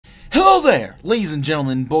Hello there, ladies and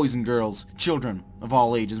gentlemen, boys and girls, children of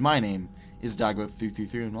all ages. My name is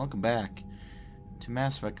DB333, and welcome back to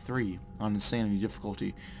Mass Effect 3 on Insanity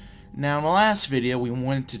difficulty. Now, in the last video, we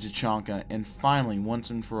went to Tachanka and finally, once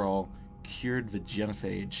and for all, cured the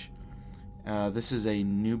genophage. This is a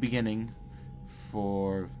new beginning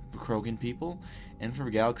for the Krogan people and for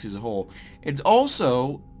the galaxy as a whole. It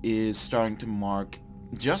also is starting to mark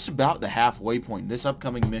just about the halfway point. This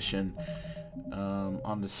upcoming mission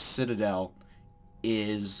on the Citadel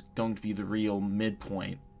is going to be the real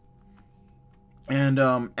midpoint. And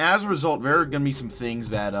as a result, there are going to be some things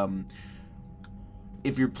that,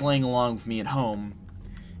 if you're playing along with me at home,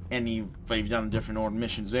 and you've done different order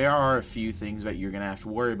missions, there are a few things that you're going to have to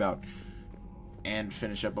worry about and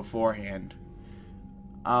finish up beforehand.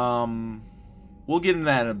 We'll get into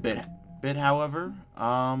that in a bit, however.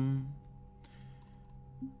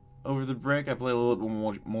 Over the break, I played a little bit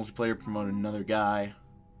more multiplayer, promoted another guy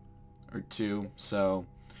or two, so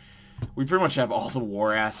we pretty much have all the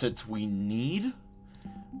war assets we need,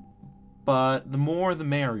 but the more the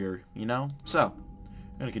merrier, you know? So,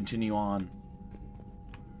 I'm going to continue on.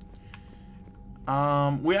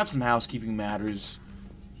 We have some housekeeping matters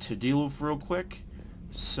to deal with real quick,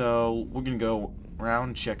 so we're going to go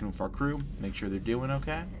around checking with our crew, make sure they're doing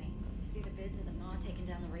okay. See the bids of the Ma taking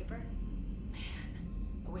down the Reaper? Man,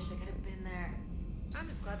 I wish I could have been there. I'm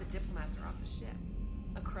just glad the diplomats are off the ship.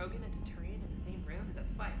 A Krogan and a Turian in the same room is a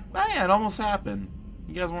fight. Oh yeah, it almost happened.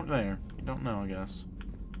 You guys weren't there. You don't know, I guess.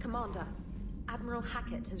 Commander, Admiral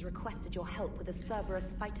Hackett has requested your help with a Cerberus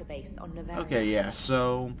fighter base on Novaria. Okay, yeah,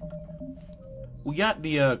 so we got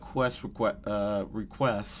the quest request.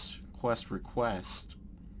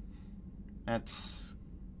 That's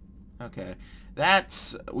okay.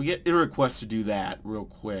 We get a request to do that real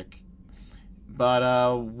quick,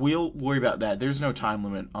 but we'll worry about that. There's no time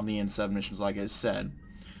limit on the N7 missions, like I said,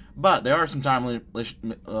 but there are some time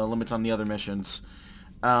limits on the other missions.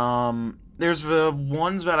 There's the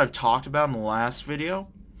ones that I've talked about in the last video,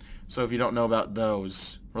 so if you don't know about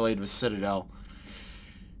those related to Citadel,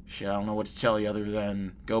 shit, I don't know what to tell you other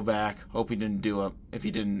than go back. Hope you didn't do them. If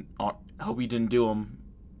you didn't, hope you didn't do them,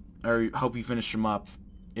 or hope you finished them up.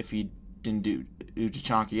 If you didn't do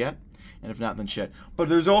Tachanka yet, and if not, then shit. But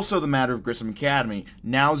there's also the matter of Grissom Academy.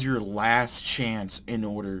 Now's your last chance in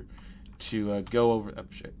order to go over. Oh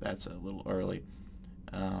shit, that's a little early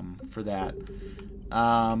for that.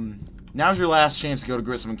 Now's your last chance to go to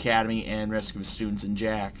Grissom Academy and rescue the students and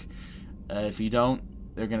Jack. If you don't,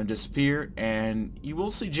 they're going to disappear, and you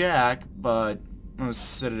will see Jack, but on the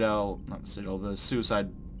Citadel, not the Citadel, the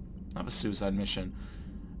suicide, not the suicide mission,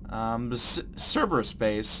 the Cerberus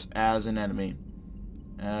base as an enemy.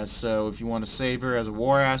 So if you want to save her as a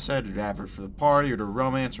war asset, or to have her for the party, or to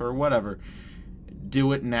romance her, or whatever,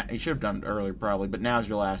 do it now. You should have done it earlier, probably, but now's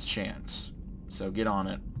your last chance. So get on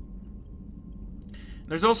it.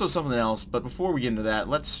 There's also something else, but before we get into that,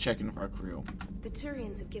 let's check in with our crew. The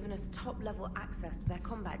Turians have given us top-level access to their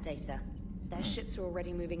combat data. Their ships are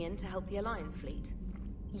already moving in to help the Alliance fleet.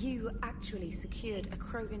 You actually secured a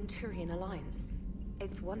Krogan-Turian alliance.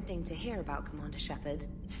 It's one thing to hear about Commander Shepard.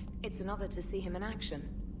 It's another to see him in action.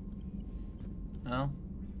 Oh?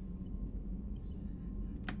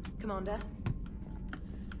 Commander?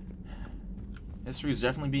 History's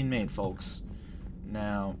definitely being made, folks.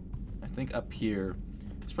 Now, I think up here,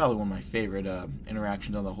 it's probably one of my favorite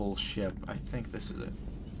interactions on the whole ship. I think this is it.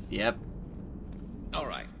 Yep.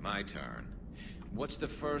 Alright, my turn. What's the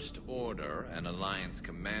first order an Alliance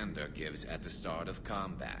commander gives at the start of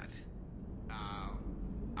combat?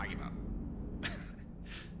 I give up.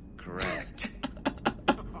 Correct.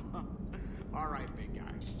 Alright, big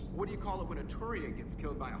guy. What do you call it when a Turian gets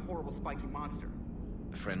killed by a horrible spiky monster?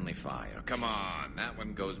 Friendly fire. Come on, that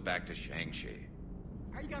one goes back to Shang-Chi.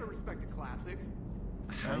 You gotta respect the classics.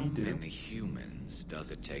 How you do. many humans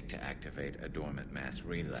does it take to activate a dormant mass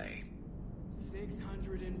relay?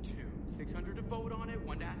 602. 600 to vote on it,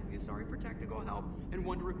 1 to ask the Asari for technical help, and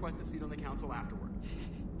 1 to request a seat on the council afterward.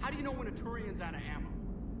 How do you know when a Turian's out of ammo?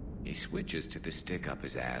 He switches to the stick up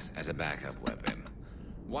his ass as a backup weapon.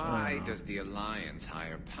 Why does the Alliance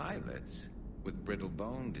hire pilots with brittle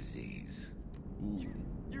bone disease?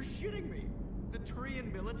 You're shitting me. The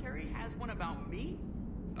Turian military has one about me?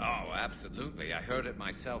 Oh, absolutely. I heard it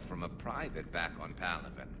myself from a private back on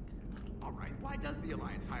Palaven. Alright, why does the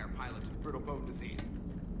Alliance hire pilots with brittle bone disease?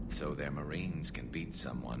 So their Marines can beat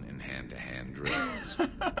someone in hand-to-hand drills.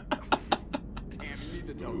 Damn, you need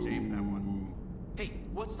to tell James that one. Hey,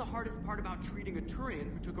 what's the hardest part about treating a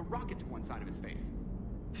Turian who took a rocket to one side of his face?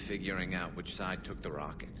 Figuring out which side took the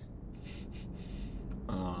rocket.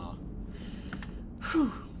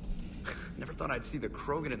 Whew. Never thought I'd see the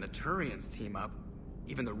Krogan and the Turians team up.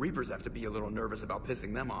 Even the Reapers have to be a little nervous about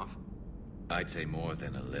pissing them off. I'd say more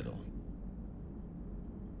than a little.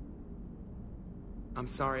 I'm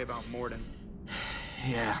sorry about Morden.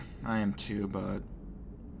 Yeah, I am too, but...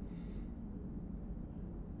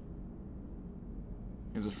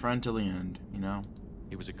 he was a friend till the end, you know?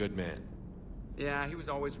 He was a good man. Yeah, he was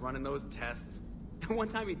always running those tests. And one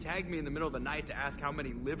time he tagged me in the middle of the night to ask how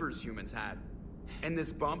many livers humans had. And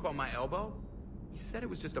this bump on my elbow? He said it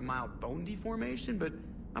was just a mild bone deformation, but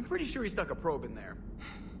I'm pretty sure he stuck a probe in there.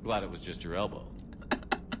 Glad it was just your elbow.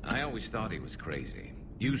 I always thought he was crazy.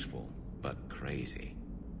 Useful, but crazy.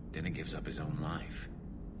 Then he gives up his own life.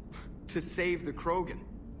 To save the Krogan.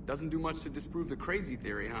 Doesn't do much to disprove the crazy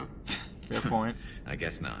theory, huh? Fair point. I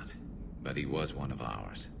guess not. But he was one of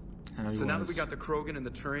ours. So now that we got the Krogan and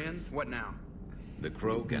the Turians, what now? The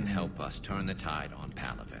Krogan help us turn the tide on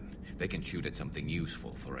Palaven. They can shoot at something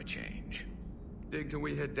useful for a change. Dig till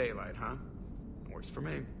we hit daylight, huh? Works for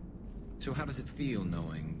me. So how does it feel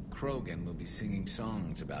knowing Krogan will be singing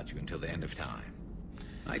songs about you until the end of time?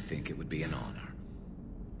 I think it would be an honor.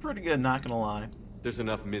 Pretty good, not gonna lie. There's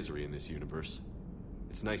enough misery in this universe.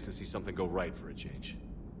 It's nice to see something go right for a change.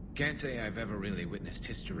 Can't say I've ever really witnessed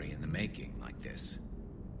history in the making like this.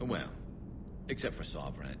 Well, except for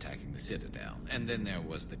Sovereign attacking the Citadel, and then there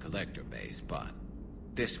was the Collector base, but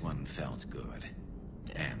this one felt good.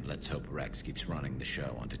 And let's hope Rex keeps running the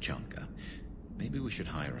show on Tuchanka. Maybe we should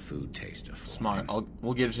hire a food taster for Smart. him.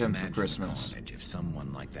 We'll give it to him Imagine for Christmas. the carnage if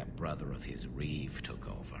someone like that brother of his, Reeve, took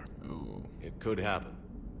over. Ooh. It could happen.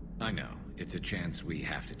 I know, it's a chance we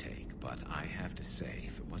have to take, but I have to say,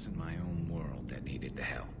 if it wasn't my own world that needed the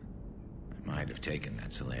help, I might have taken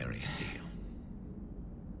that Solarian deal.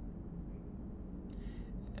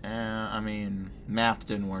 I mean, math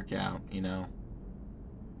didn't work out, you know?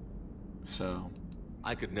 So...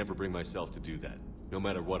 I could never bring myself to do that, no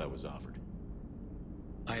matter what I was offered.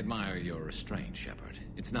 I admire your restraint, Shepard.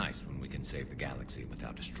 It's nice when we can save the galaxy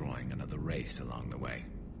without destroying another race along the way.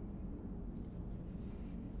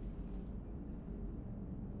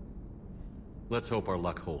 Let's hope our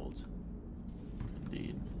luck holds.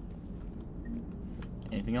 Indeed.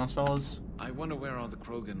 Anything else, fellas? I wonder where all the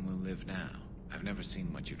Krogan will live now. I've never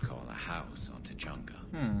seen what you'd call a house on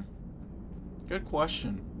Tuchanka. Good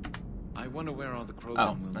question. I wonder where all the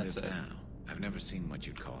Krogan will live that's it. now. I've never seen what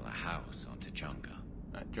you'd call a house on Tuchanka.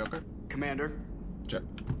 Joker? Commander?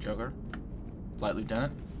 Joker? Flight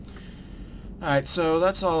Lieutenant? Alright, so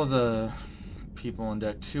that's all the people on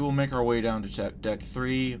Deck 2. We'll make our way down to Deck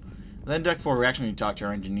 3. Then Deck 4, we actually need to talk to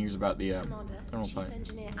our engineers about the Commander, thermal Chief pipe.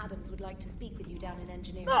 Engineer Adams would like to speak with you down in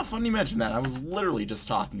engineering. Oh, funny you mentioned that. I was literally just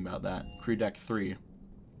talking about that. Crew Deck 3.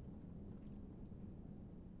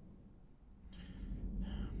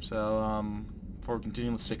 So, before we continue,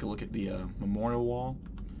 let's take a look at the memorial wall.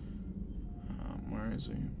 Where is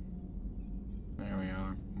he? There we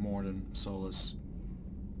are. Morden, Solus.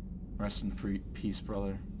 Rest in peace,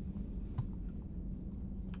 brother.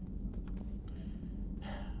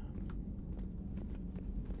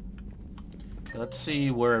 Let's see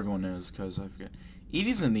where everyone is, because I forget.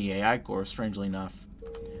 Edie's in the AI core, strangely enough.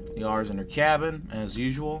 The R's in her cabin, as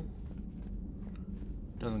usual.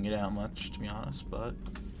 Doesn't get out much, to be honest, but...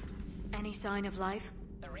 Any sign of life?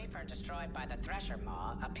 The Reaper destroyed by the Thresher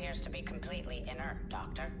Maw appears to be completely inert,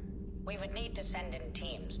 Doctor. We would need to send in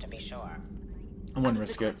teams to be sure. I wouldn't Out of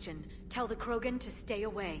risk the it. question. Tell the Krogan to stay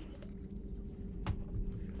away.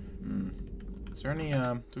 Is there any,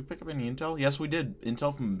 did we pick up any intel? Yes, we did.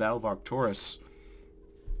 Intel from Battle of Arcturus.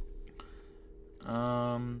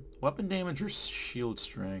 Weapon damage or shield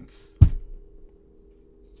strength?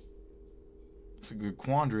 It's a good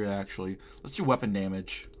quandary, actually. Let's do weapon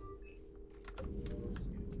damage.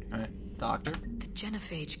 Alright, Doctor? The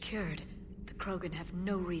genophage cured. The Krogan have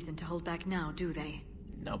no reason to hold back now, do they?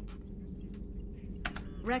 Nope.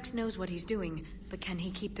 Rex knows what he's doing, but can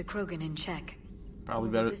he keep the Krogan in check? Probably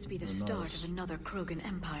Or better. will this be the who start knows? of another Krogan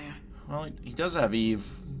empire? Well, he does have Eve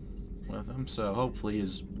with him, so hopefully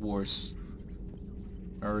his worst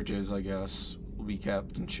urges, I guess, will be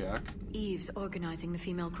kept in check. Eve's organizing the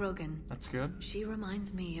female Krogan. That's good. She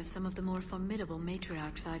reminds me of some of the more formidable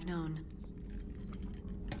matriarchs I've known.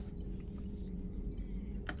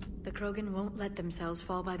 The Krogan won't let themselves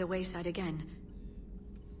fall by the wayside again.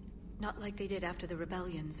 Not like they did after the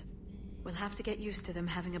rebellions. We'll have to get used to them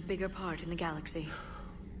having a bigger part in the galaxy.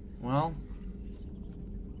 Well,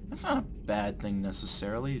 that's not a bad thing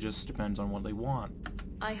necessarily. It just depends on what they want.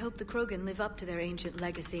 I hope the Krogan live up to their ancient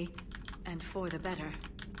legacy, and for the better.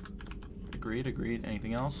 Agreed, agreed.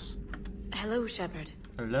 Anything else? Hello, Shepard.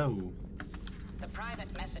 Hello. The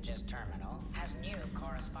private messages terminal has Empire's new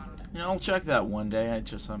correspondent. You know, I'll check that one day.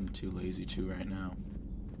 I'm too lazy to right now.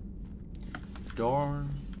 Door.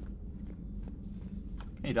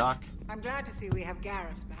 Hey, Doc. I'm glad to see we have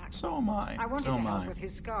Garrus back. So am I. I wanted so to am help I. with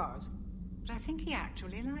his scars, but I think he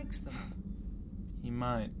actually likes them. He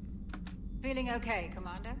might. Feeling okay,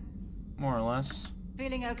 Commander? More or less.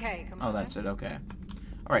 Feeling okay, Commander? Oh, that's it. Okay.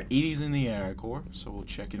 Alright, Edie's in the air core, so we'll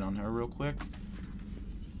check in on her real quick.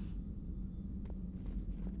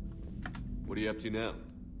 What are you up to now?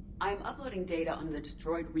 I'm uploading data on the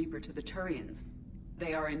destroyed Reaper to the Turians.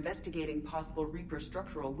 They are investigating possible Reaper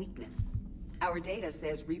structural weakness. Our data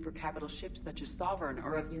says Reaper capital ships such as Sovereign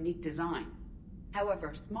are of unique design.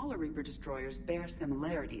 However, smaller Reaper destroyers bear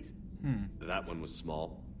similarities. That one was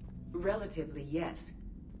small. Relatively, yes.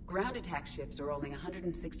 Ground attack ships are only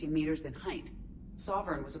 160 meters in height.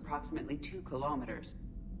 Sovereign was approximately 2 kilometers.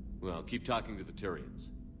 Well, keep talking to the Tyrians.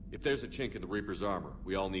 If there's a chink in the Reaper's armor,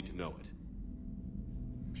 we all need to know it.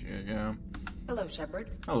 Yeah. Hello, Shepard.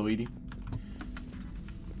 Hello, Edie.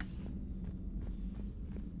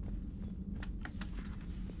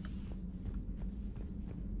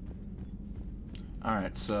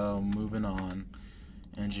 Alright, so moving on.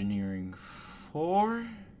 Engineering 4.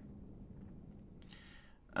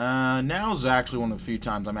 Now's actually one of the few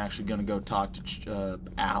times I'm actually going to go talk to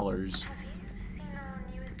Allers. Have you seen our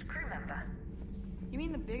newest crew member? You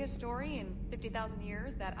mean the biggest story in 50,000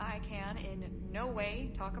 years that I can in no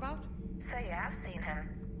way talk about? So you have seen him.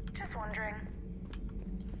 Just wondering.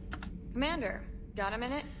 Commander, got a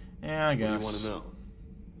minute? Yeah, I guess. What do you want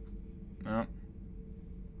to know? No.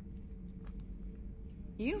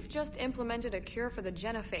 You've just implemented a cure for the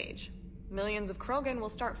genophage. Millions of Krogan will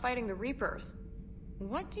start fighting the Reapers.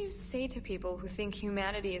 What do you say to people who think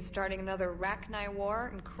humanity is starting another Rachni war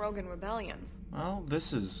and Krogan rebellions? Well,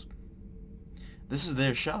 this is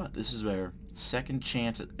their shot. This is their second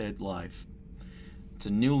chance at life. It's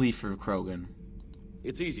a new leaf for Krogan.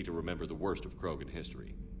 It's easy to remember the worst of Krogan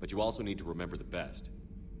history, but you also need to remember the best.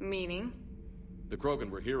 Meaning? The Krogan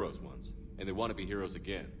were heroes once, and they want to be heroes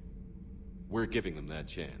again. We're giving them that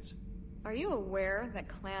chance. Are you aware that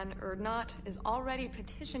Clan Urdnot is already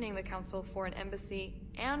petitioning the Council for an embassy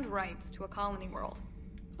and rights to a colony world?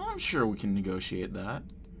 I'm sure we can negotiate that.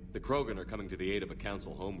 The Krogan are coming to the aid of a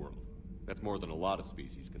Council homeworld. That's more than a lot of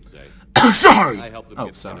species can say. Sorry! I helped them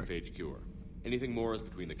get the genophage cure. Anything more is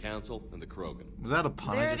between the Council and the Krogan. Was that a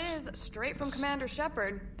pun? There it is, straight from Commander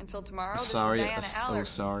Shepard. Until tomorrow, this sorry, is Diana Aller. Oh,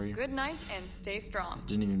 sorry. Good night and stay strong.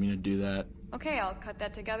 Didn't even mean to do that. Okay, I'll cut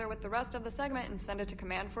that together with the rest of the segment and send it to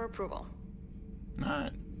Command for approval.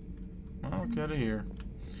 Alright. Well, good to hear.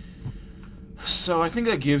 So I think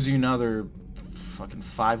that gives you another fucking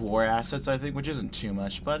 5 war assets, I think, which isn't too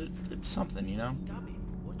much, but it's something, you know? Gabby,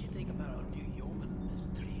 what do you think about our new yeoman, Miss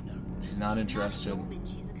Trina? She's not interested. Not a yeoman,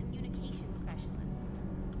 she's a communications specialist.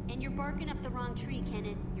 And you're barking up the wrong tree,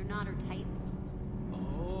 Kenneth. You're not her type.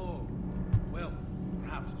 Oh, well,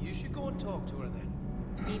 perhaps you should go and talk to her then.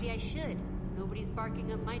 Maybe I should. Nobody's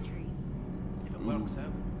barking up my tree. If it works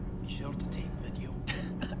out, be sure to take video.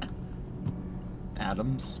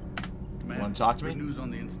 Adams? Man, Want to talk to me? Good news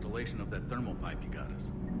on the installation of that thermal pipe you got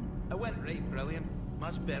us. It went right brilliant.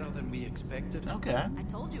 Much better than we expected. Okay. I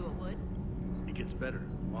told you it would. It gets better.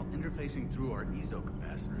 While interfacing through our EZO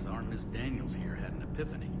capacitors, our Miss Daniels here had an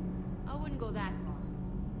epiphany. I wouldn't go that far.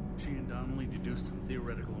 She and Donnelly deduced some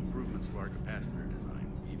theoretical improvements to our capacitor design.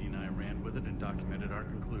 Edie and I ran with it and documented our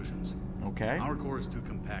conclusions. Okay. Our core is too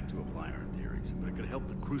compact to apply our theories, but it could help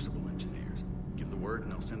the Crucible engineers. Give the word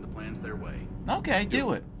and they'll send the plans their way. Okay,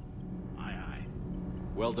 do it. Aye, aye.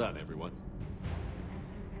 Well done, everyone.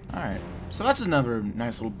 Alright. So that's another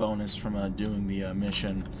nice little bonus from doing the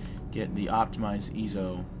mission. Get the optimized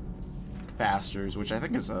EZO capacitors, which I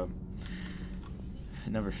think is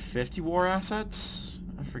another 50 war assets?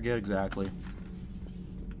 I forget exactly.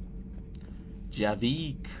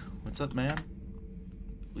 Javik. What's up, man?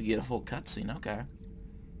 We get a full cutscene, okay.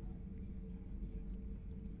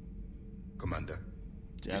 Commander.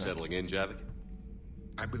 You settling in, Javik?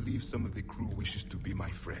 I believe some of the crew wishes to be my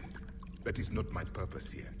friend. That is not my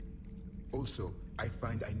purpose here. Also, I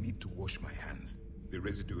find I need to wash my hands. The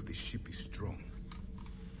residue of the ship is strong.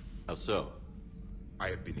 How so? I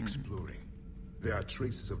have been exploring. There are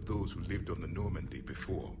traces of those who lived on the Normandy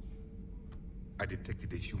before. I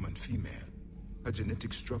detected a human female. Her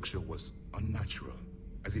genetic structure was unnatural,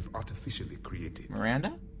 as if artificially created.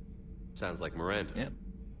 Miranda? Sounds like Miranda. Yep.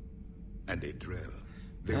 And a drill.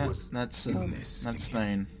 There was illness. That's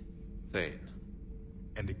Thane. Thane.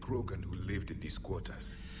 And a Krogan who lived in these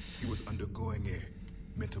quarters. He was undergoing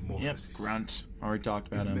a metamorphosis. Yep, Grunt. Already talked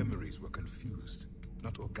about him. His memories were confused,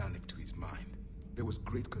 not organic to his mind. there was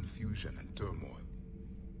great confusion and turmoil.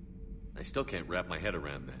 I still can't wrap my head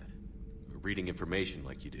around that. Reading information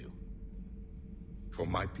like you do. For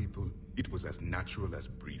my people, it was as natural as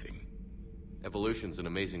breathing. Evolution's an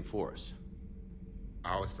amazing force.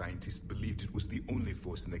 Our scientists believed it was the only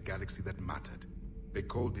force in the galaxy that mattered. They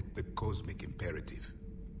called it the cosmic imperative.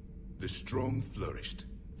 The strong flourished,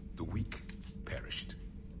 the weak perished.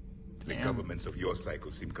 The governments of your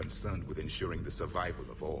cycle seem concerned with ensuring the survival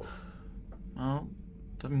of all. Well,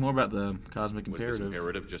 tell me more about the cosmic Was imperative. this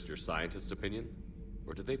imperative just your scientist's opinion?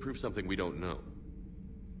 Or did they prove something we don't know?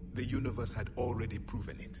 The universe had already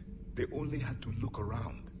proven it. They only had to look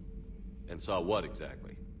around. And saw what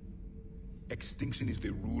exactly? Extinction is the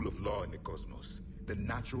rule of law in the cosmos. The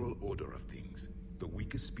natural order of things. The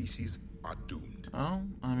weakest species are doomed. Oh,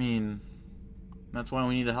 I mean, that's why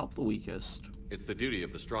we need to help the weakest. It's the duty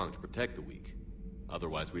of the strong to protect the weak.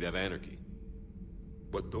 Otherwise, we'd have anarchy.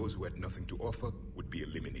 But those who had nothing to offer would be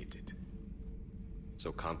eliminated.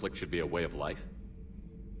 So conflict should be a way of life?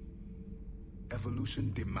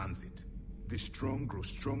 Evolution demands it. The strong grow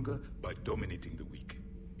stronger by dominating the weak.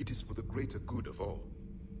 It is for the greater good of all.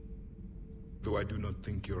 Though I do not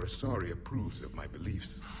think your Asari approves of my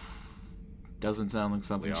beliefs. Doesn't sound like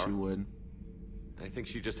something she would. I think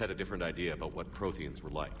she just had a different idea about what Protheans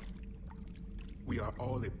were like. We are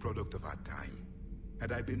all a product of our time.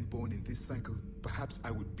 Had I been born in this cycle, perhaps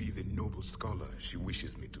I would be the noble scholar she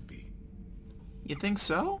wishes me to be. You think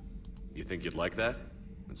so? You think you'd like that?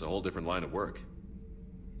 It's a whole different line of work.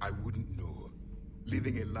 I wouldn't know.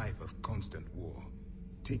 Living a life of constant war.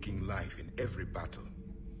 Taking life in every battle.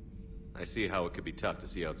 I see how it could be tough to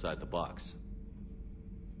see outside the box.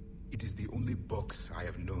 It is the only box I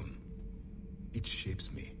have known. It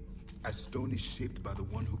shapes me, as stone is shaped by the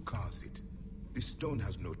one who carves it. The stone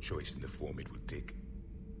has no choice in the form it will take.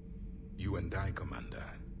 You and I, Commander.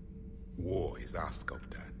 War is our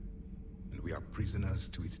sculptor, and we are prisoners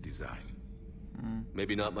to its design.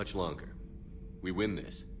 Maybe not much longer. We win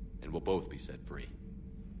this, and we'll both be set free.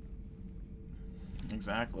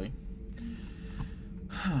 Exactly.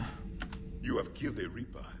 You have killed a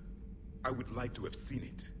Reaper. I would like to have seen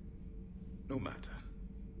it. No matter.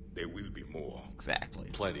 There will be more. Exactly.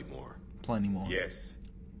 Plenty more. Plenty more. Yes.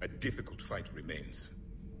 A difficult fight remains.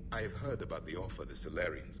 I have heard about the offer the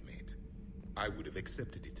Solarians made. I would have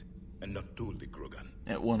accepted it, and not told the Krogan.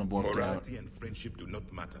 It wouldn't have worked out. Morality and friendship do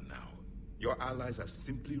not matter now. Your allies are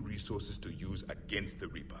simply resources to use against the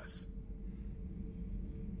Reapers.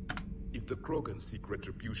 If the Krogan seek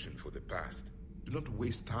retribution for the past, do not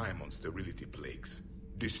waste time on sterility plagues.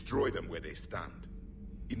 Destroy them where they stand.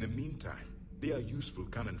 In the meantime, they are useful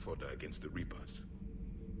cannon fodder against the Reapers.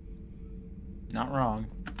 Not wrong.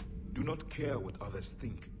 Do not care what others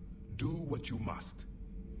think. Do what you must.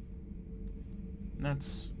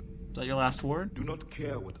 Is that your last word? Do not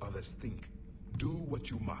care what others think. Do what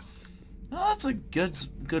you must. Well, that's a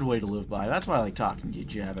good way to live by. That's why I like talking to you,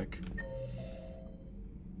 Javik.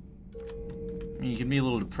 I mean, you can be a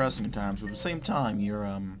little depressing at times, but at the same time, you're,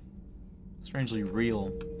 strangely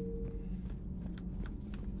real.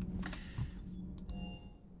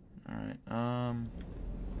 Alright,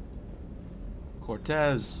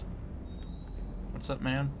 Cortez. What's up,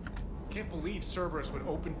 man? Can't believe Cerberus would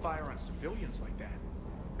open fire on civilians like that.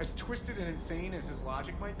 As twisted and insane as his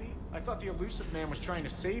logic might be, I thought the elusive man was trying to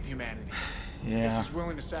save humanity. Yeah. Guess he's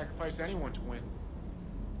willing to sacrifice anyone to win.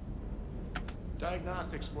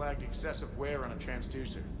 Diagnostics flagged excessive wear on a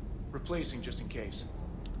transducer. Replacing just in case.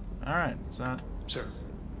 Alright, so... Sir.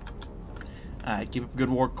 Alright, keep up good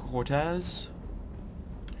work, Cortez.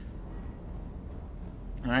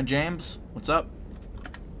 Alright, James, what's up?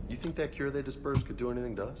 You think that cure they dispersed could do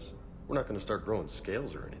anything to us? We're not going to start growing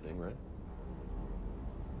scales or anything, right?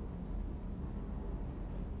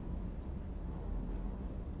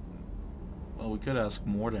 Well, we could ask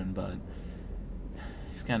Morden, but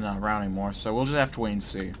he's kind of not around anymore, so we'll just have to wait and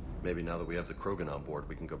see. Maybe now that we have the Krogan on board,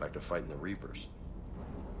 we can go back to fighting the Reapers.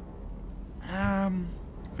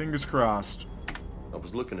 Fingers crossed. I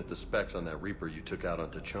was looking at the specs on that Reaper you took out on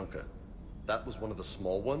Tachanka. That was one of the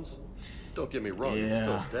small ones? Don't get me wrong, it's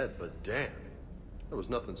still dead, but damn. There was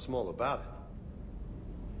nothing small about it.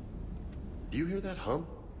 Do you hear that hum?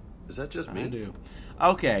 Is that just me? I do.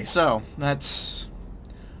 Okay, so that's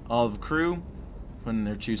all of the crew putting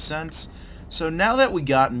their 2 cents. So now that we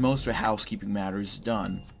got most of the housekeeping matters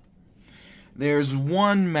done, there's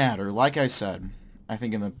one matter, like I said, I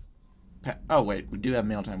think in the... Oh wait, we do have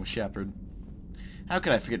mail time with Shepard. How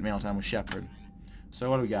could I forget mail time with Shepard? So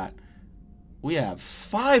what do we got? We have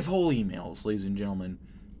 5 whole emails, ladies and gentlemen.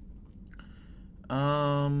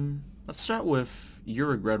 Let's start with your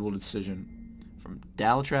regrettable decision from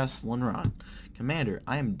Daltras Lenron. Commander,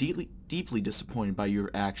 I am deeply disappointed by your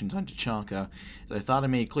actions on Tachanka. As I thought I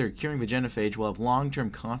made clear, curing the genophage will have long-term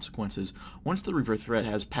consequences. Once the Reaper threat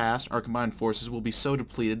has passed, our combined forces will be so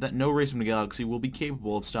depleted that no race in the galaxy will be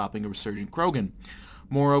capable of stopping a resurgent Krogan.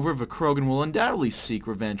 Moreover, the Krogan will undoubtedly seek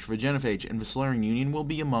revenge for the genophage, and the Solarian Union will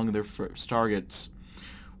be among their first targets.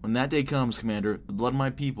 When that day comes, Commander, the blood of my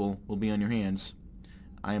people will be on your hands.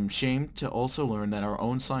 I am ashamed to also learn that our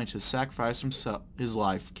own scientist sacrificed his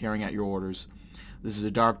life carrying out your orders. This is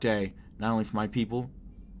a dark day, not only for my people,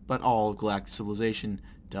 but all of galactic civilization,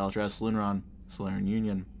 Deltras, Linron, Solarian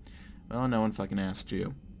Union. Well, no one fucking asked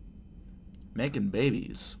you. Making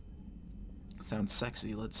babies. Sounds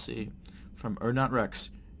sexy, let's see. From Not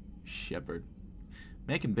Rex, Shepard.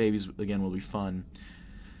 Making babies again will be fun.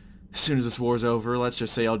 As soon as this war's over, let's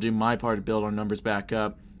just say I'll do my part to build our numbers back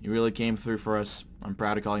up. You really came through for us. I'm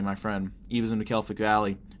proud to call you my friend. Eva's in the Kelphic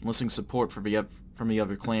Valley, enlisting support from the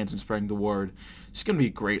other clans and spreading the word. She's going to be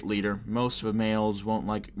a great leader. Most of the males won't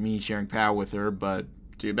like me sharing power with her, but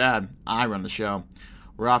too bad. I run the show.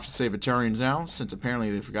 We're off to save Aturians now, since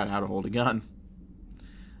apparently they forgot how to hold a gun.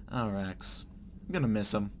 Oh, Rex. I'm going to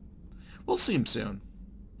miss him. We'll see him soon.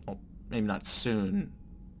 Well, maybe not soon,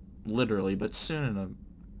 literally, but soon in a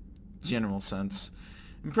general sense.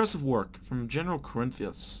 Impressive work from General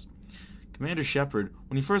Corinthius. Commander Shepard,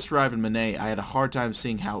 when you first arrived in Manet, I had a hard time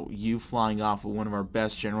seeing how you flying off with one of our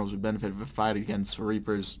best generals would benefit from a fight against the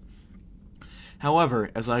Reapers. However,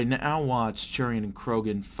 as I now watch Turian and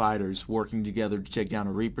Krogan fighters working together to take down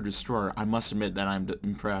a Reaper destroyer, I must admit that I'm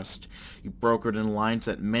impressed. You brokered an alliance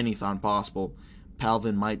that many thought impossible.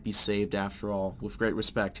 Palvin might be saved after all. With great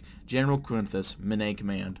respect, General Corinthius, Manet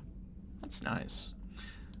Command. That's nice.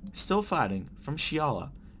 Still fighting, from Shiala.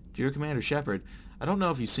 Dear Commander Shepard, I don't know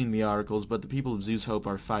if you've seen the articles, but the people of Zeus Hope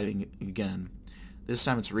are fighting again. This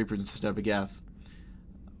time it's Reapers instead of a Geth.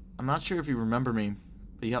 I'm not sure if you remember me,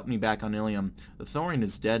 but you helped me back on Ilium. The Thorian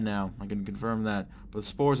is dead now, I can confirm that, but the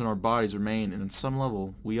spores in our bodies remain, and on some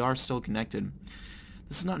level, we are still connected.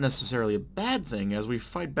 This is not necessarily a bad thing. As we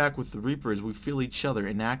fight back with the Reapers, we feel each other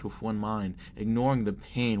and act with one mind, ignoring the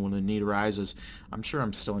pain when the need arises. I'm sure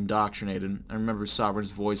I'm still indoctrinated. I remember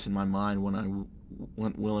Sovereign's voice in my mind when I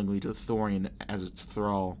went willingly to Thorian as its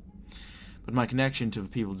thrall. But my connection to the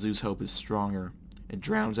people of Zeus Hope is stronger. It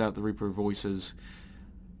drowns out the Reaper voices.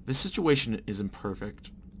 This situation is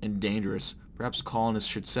imperfect and dangerous. Perhaps the colonists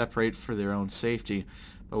should separate for their own safety,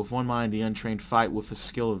 but with one mind the untrained fight with the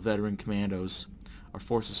skill of veteran commandos. Our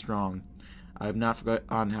force is strong. I have not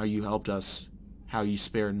forgotten how you helped us, how you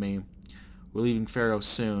spared me. We're leaving Pharaoh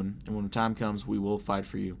soon, and when the time comes, we will fight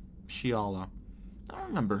for you. Shiala. I don't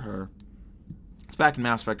remember her. It's back in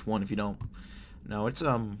Mass Effect 1 if you don't. No, it's,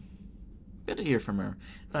 good to hear from her.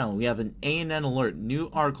 Finally, we have an ANN alert, new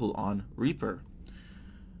article on Reaper.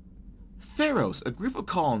 Pharaohs. A group of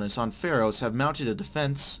colonists on Pharaohs have mounted a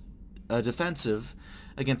defensive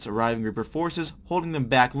against arriving Reaper forces, holding them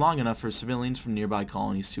back long enough for civilians from nearby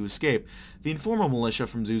colonies to escape. The informal militia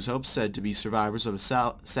from Zeus Hope, said to be survivors of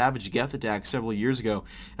a savage Geth attack several years ago,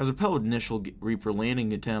 has repelled initial Reaper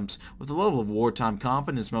landing attempts with the level of wartime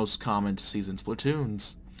competence most common to seasoned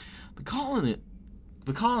platoons. The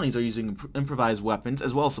colonies are using improvised weapons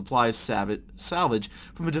as well as supplies salvage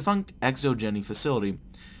from a defunct exogeny facility.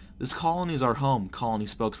 This colony is our home, colony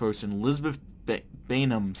spokesperson Elizabeth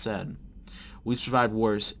Bainham said. We've survived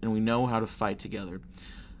worse, and we know how to fight together.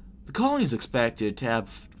 The colony is expected to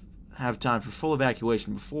have time for full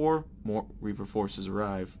evacuation before more Reaper forces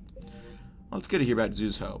arrive. Well, it's good to hear about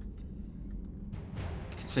Zeus Hope.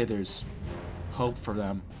 I can say there's hope for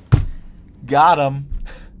them. Got him.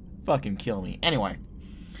 Fucking kill me. Anyway.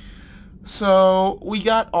 So, we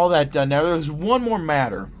got all that done. Now, there's one more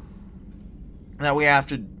matter that we have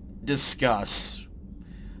to discuss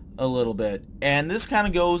a little bit, and this kind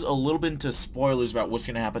of goes a little bit into spoilers about what's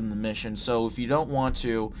going to happen in the mission, so if you don't want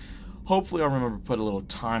to, hopefully I'll remember to put a little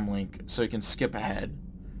time link so you can skip ahead,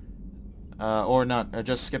 or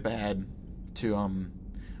just skip ahead to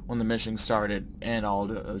when the mission started, and I'll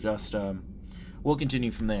just we'll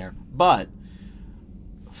continue from there. But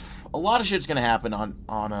a lot of shit's going to happen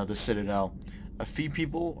on the Citadel. A few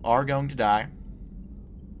people are going to die.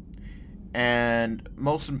 And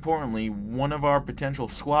most importantly, one of our potential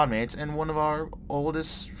squad mates and one of our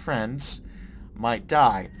oldest friends might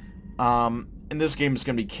die. In this game it's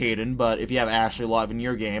going to be Caden, but if you have Ashley live in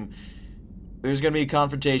your game, there's going to be a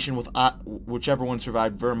confrontation with whichever one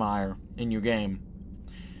survived Vermeer in your game.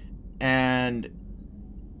 And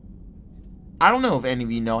I don't know if any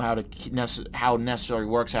of you know how it necessarily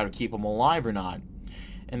works, how to keep them alive or not.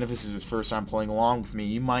 And if this is his first time playing along with me,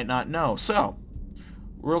 you might not know. So,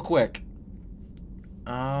 real quick.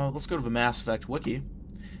 let's go to the Mass Effect wiki.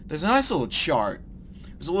 There's a nice little chart.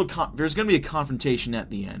 There's going to be a confrontation at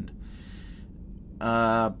the end.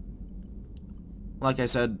 Like I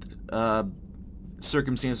said,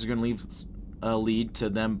 circumstances are going to lead to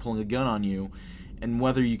them pulling a gun on you, and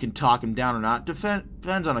whether you can talk them down or not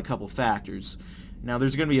depends on a couple factors. Now,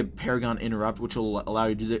 there's going to be a Paragon interrupt, which will allow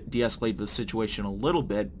you to de-escalate the situation a little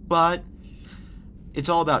bit, but it's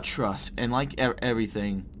all about trust, and like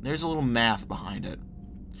everything, there's a little math behind it.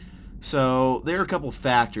 So there are a couple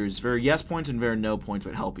factors. There are yes points and there are no points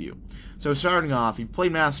that help you. So starting off, you've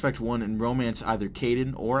played Mass Effect 1 and romance either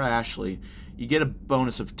Kaidan or Ashley, you get a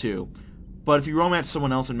bonus of 2. But if you romance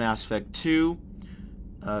someone else in Mass Effect 2,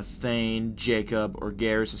 Thane, Jacob, or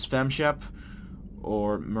Garrus as MaleShep,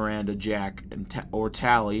 or Miranda, Jack, or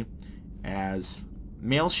Tali as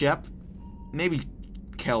MaleShep, maybe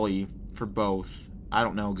Kelly for both. I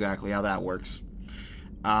don't know exactly how that works.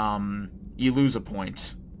 You lose a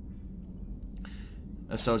point.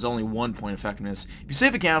 So it's only 1 point effectiveness. If you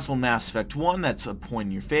save a council in Mass Effect 1, that's a point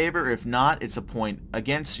in your favor. If not, it's a point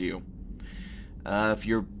against you. If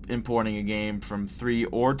you're importing a game from 3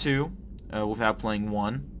 or 2 without playing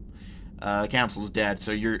 1, the council's dead,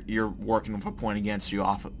 so you're working with a point against you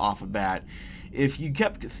off a bat. If you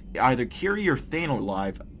kept either Kiri or Thane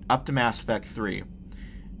alive up to Mass Effect 3,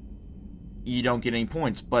 you don't get any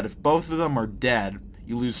points. But if both of them are dead,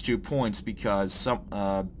 you lose 2 points because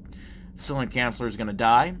some Silent Counselor is going to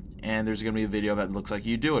die, and there's going to be a video that looks like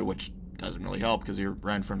you do it, which doesn't really help because you're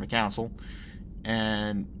right from the council,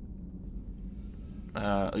 and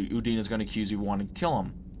Udine is going to accuse you of wanting to kill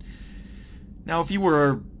him. Now, if you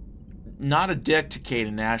were not a dick to Kate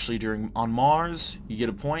and Ashley on Mars, you get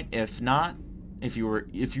a point. If not, if you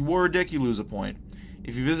were a dick, you lose a point.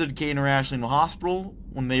 If you visited Kate or Ashley in the hospital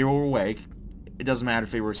when they were awake, it doesn't matter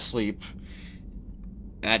if they were asleep.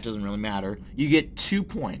 That doesn't really matter. You get 2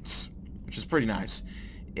 points, which is pretty nice.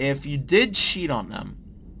 If you did cheat on them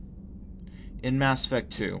in Mass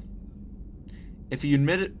Effect 2, if you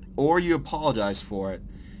admit it or you apologize for it,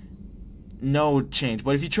 no change.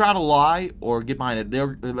 But if you try to lie or get behind it,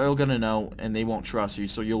 they're going to know and they won't trust you,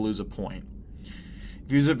 so you'll lose a point.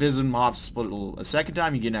 If you visit the hospital a second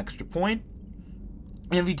time, you get an extra point.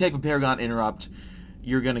 And if you take a Paragon interrupt,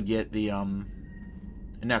 you're going to get the an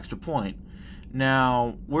extra point.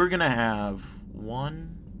 Now, we're going to have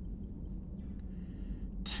 1,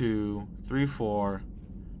 2, 3, 4,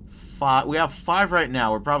 5. We have 5 right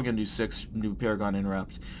now. We're probably going to do 6 new Paragon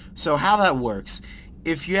interrupts. So how that works,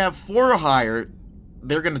 if you have 4 or higher,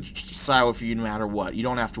 they're going to side with you no matter what. You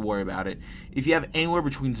don't have to worry about it. If you have anywhere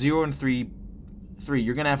between 0 and 3,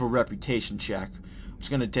 you're going to have a reputation check, which is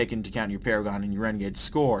going to take into account your Paragon and your Renegade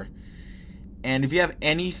score. And if you have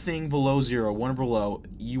anything below 0, 1 or below,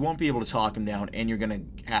 you won't be able to talk him down, and you're going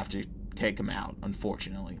to have to take him out,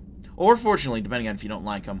 unfortunately. Or fortunately, depending on if you don't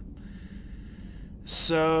like him.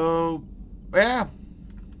 So, yeah.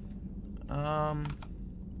 Now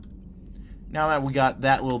that we got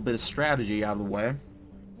that little bit of strategy out of the way,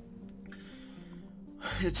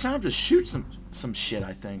 it's time to shoot some shit,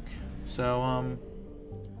 I think. So,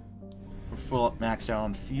 we're full up, maxed out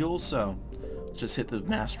on fuel, so let's just hit the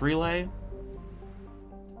mass relay.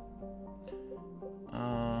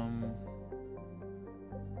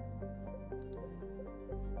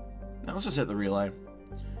 Now let's just hit the relay.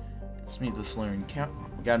 Let's meet the Solarian Council.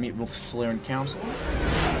 We gotta meet with the Solarian Council.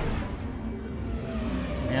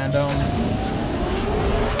 And,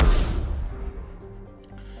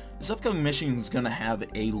 this upcoming mission is gonna have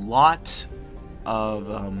a lot of,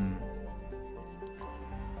 well,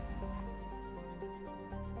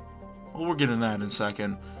 we'll get into that in a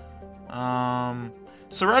second.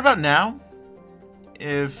 So right about now,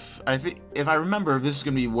 if I remember, this is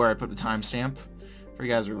gonna be where I put the timestamp for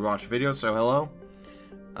you guys who watch the video. So hello.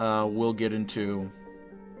 We'll get into.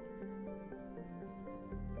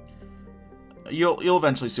 You'll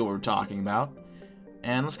eventually see what we're talking about,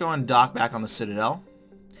 and let's go and dock back on the Citadel.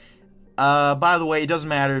 By the way, it doesn't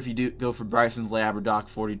matter if you do go for Bryson's Lab or Dock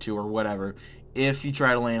 42 or whatever. If you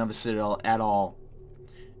try to land on the Citadel at all,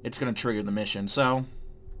 it's going to trigger the mission. So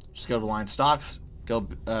just go to line stocks. Go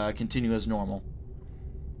continue as normal.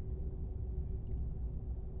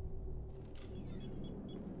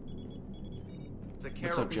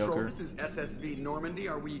 What's up, Control, Joker? this is SSV Normandy.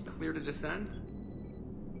 Are we clear to descend?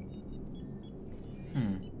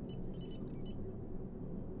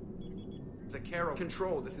 Zakara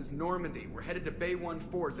Control, this is Normandy. We're headed to Bay 14,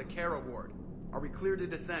 Zakara Ward. Are we clear to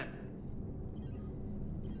descend?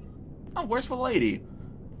 Oh, where's the lady?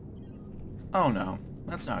 Oh no,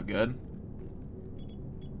 that's not good.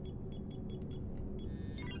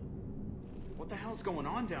 What the hell's going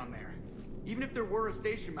on down there? Even if there were a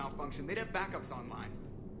station malfunction, they'd have backups online.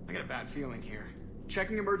 I got a bad feeling here.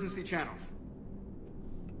 Checking emergency channels.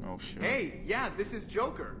 Oh, shit. Hey, yeah, this is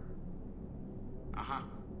Joker. Uh-huh.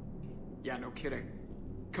 Yeah, no kidding.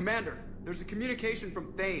 Commander, there's a communication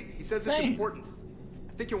from Thane. He says it's important.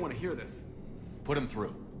 I think you'll want to hear this. Put him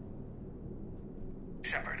through.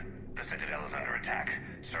 Shepard, the Citadel is under attack.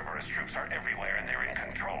 Cerberus troops are everywhere and they're in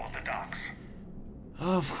control of the docks.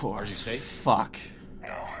 Of course. Fuck.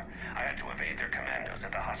 No, I had to evade their commandos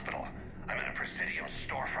at the hospital. I'm in a Presidium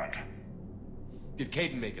storefront. Did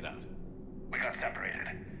Caden make it out? We got separated.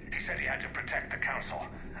 He said he had to protect the Council.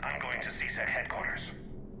 I'm going to CSEC headquarters.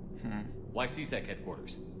 Why CSEC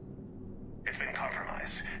headquarters? It's been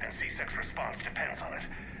compromised, and CSEC's response depends on it.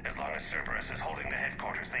 As long as Cerberus is holding the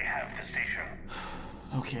headquarters, they have the station.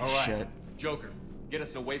 Okay, all right. shit. Joker, get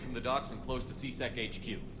us away from the docks and close to CSEC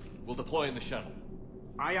HQ. We'll deploy in the shuttle.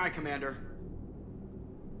 Aye, aye, Commander.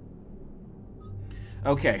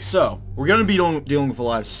 Okay, so we're gonna be dealing with a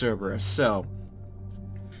lot of Cerberus. So,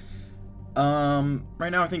 right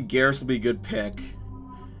now I think Garrus will be a good pick.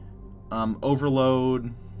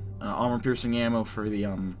 Overload, armor-piercing ammo for the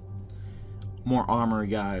more armor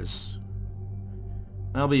guys.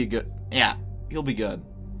 That'll be a good. Yeah, he'll be good.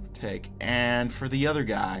 Take. And for the other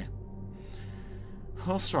guy,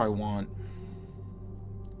 who else do I want?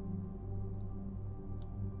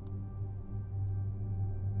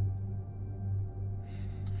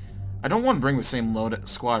 I don't want to bring the same load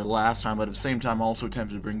squad as last time, but at the same time, I'm also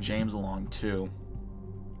tempted to bring James along too.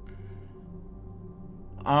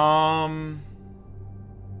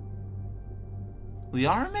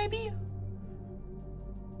 Liara maybe?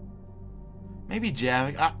 Maybe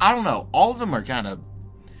Javik. I don't know. All of them are kind of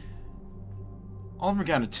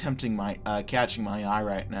tempting my catching my eye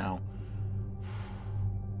right now.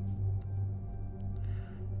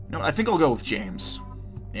 No, I think I'll go with James.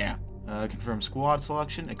 Yeah. Confirm squad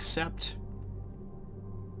selection. Accept.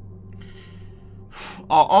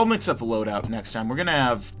 I'll mix up the loadout next time. We're gonna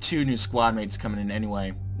have 2 new squad mates coming in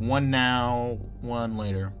anyway. One now, one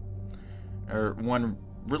later. Or one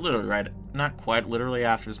literally right, not quite literally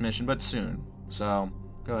after this mission, but soon. So,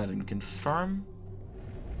 go ahead and confirm.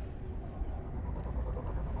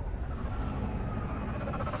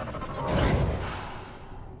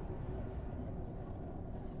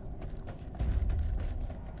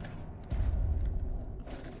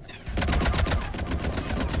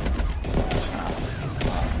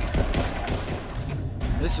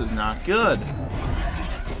 This is not good.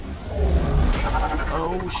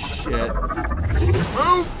 Oh shit.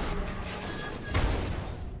 Move!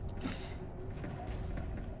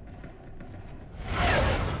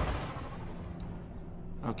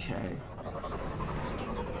 Okay.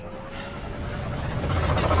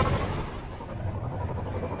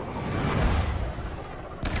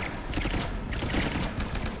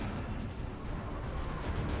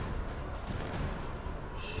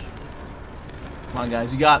 Come on,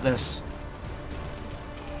 guys, you got this.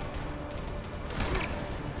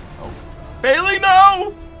 Oh, Bailey,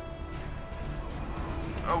 no!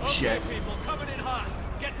 Oh shit. People coming in hot.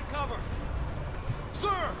 Get to cover.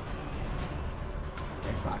 Sir.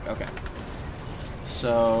 Okay, fuck. Okay.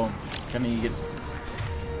 So, can he get?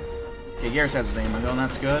 Okay, Garrus has his aim gun.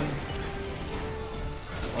 That's good.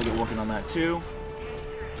 I'll get working on that too.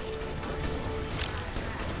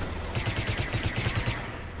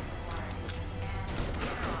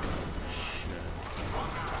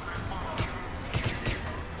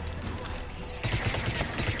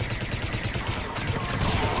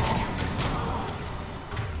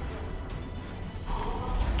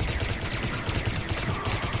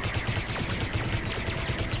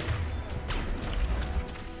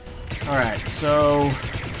 Alright, so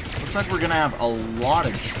looks like we're gonna have a lot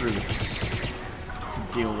of troops to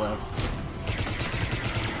deal with.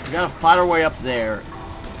 We gotta fight our way up there.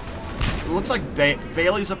 It looks like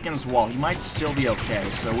Bailey's up against the wall. He might still be okay,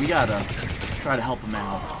 so we gotta try to help him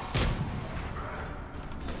out.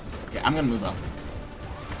 Okay, I'm gonna move up.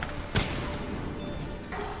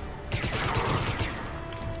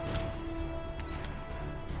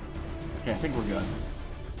 Okay, I think we're good.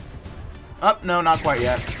 Oh, no, not quite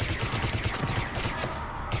yet.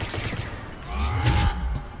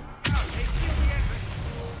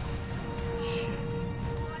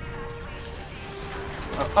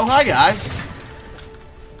 Oh, hi, guys.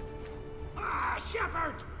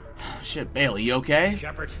 Shepard! Shit, Bailey, you okay?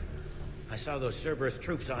 Shepard, I saw those Cerberus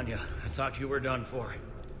troops on you. I thought you were done for.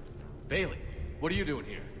 Bailey, what are you doing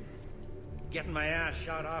here? Getting my ass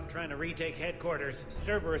shot off trying to retake headquarters.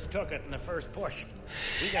 Cerberus took it in the first push.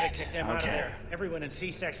 We gotta kick them out of there. Everyone in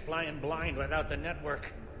CSEC's flying blind without the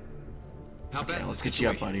network. How Okay, bad's let's the get you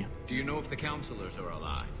up, situation? buddy. Do you know if the counselors are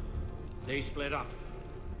alive? They split up.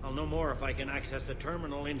 I'll know more if I can access the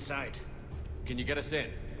terminal inside. Can you get us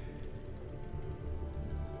in?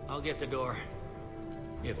 I'll get the door.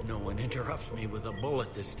 If no one interrupts me with a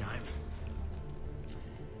bullet this time.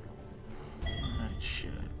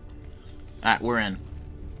 Shit. Alright, we're in.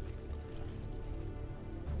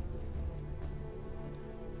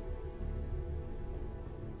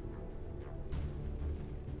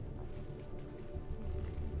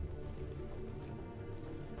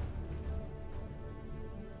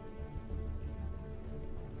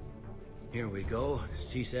 Here we go.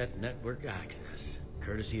 CSAT network access,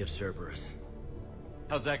 courtesy of Cerberus.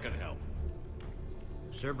 How's that gonna help?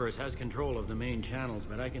 Cerberus has control of the main channels,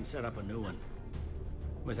 but I can set up a new one.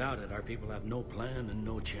 Without it, our people have no plan and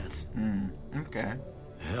no chance. Okay.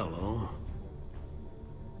 Hello.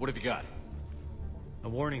 What have you got? A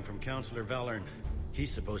warning from Counselor Valern.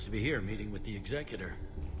 He's supposed to be here meeting with the Executor.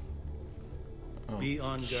 Oh, be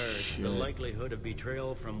on guard. shit. The likelihood of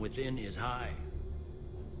betrayal from within is high.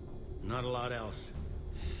 Not a lot else.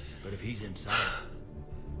 But if he's inside...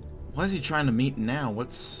 Why is he trying to meet now?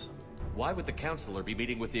 Why would the counselor be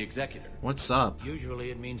meeting with the Executor? What's up?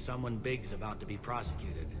 Usually it means someone big's about to be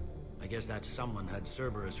prosecuted. I guess that someone had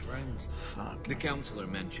Cerberus friends. Fuck. The counselor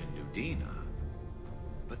mentioned Udina.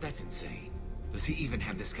 But that's insane. Does he even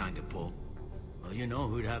have this kind of pull? Well, you know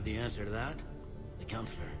who'd have the answer to that? The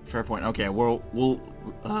counselor. Fair point. Okay, we'll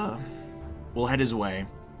head his way.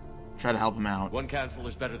 Try to help him out. One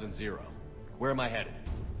counselor's better than zero. Where am I headed?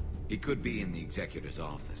 He could be in the Executor's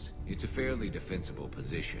office. It's a fairly defensible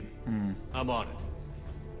position. I'm on it.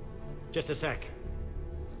 Just a sec.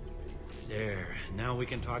 There. Now we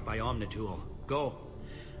can talk by Omnitool. Go.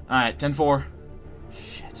 Alright, 10-4.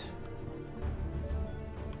 Shit.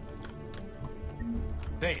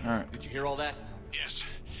 Thane, Alright. did you hear all that? Yes.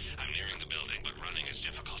 I'm nearing the building, but running is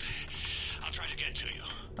difficult. I'll try to get to you.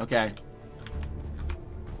 Okay.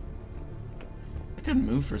 I couldn't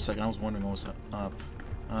move for a second. I was wondering what was up.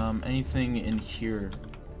 Anything in here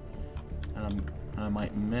that I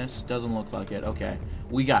might miss? Doesn't look like it. Okay.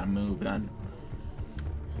 We gotta move then.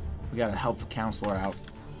 We gotta help the counselor out.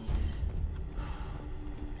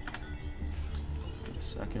 Wait a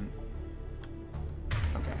second.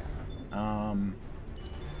 Okay.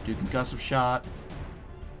 Do concussive shot.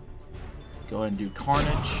 Go ahead and do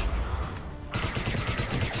carnage.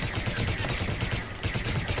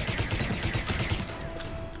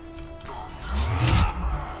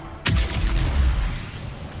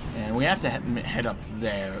 And we have to head up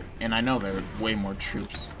there, and I know there are way more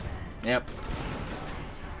troops. Yep.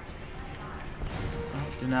 Well,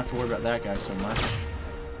 didn't have to worry about that guy so much.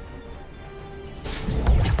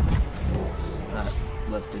 That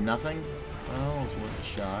lifted nothing. Oh, it's worth a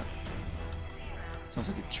shot. Sounds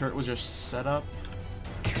like a turret was just set up.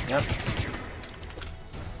 Yep.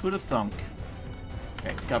 Who'da thunk?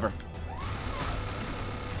 Okay, cover.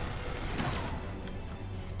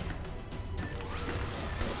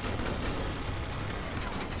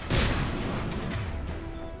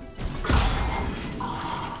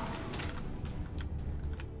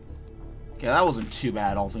 Okay, that wasn't too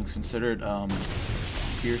bad, all things considered.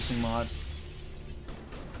 Piercing mod.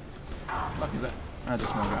 What the fuck is that? Ah,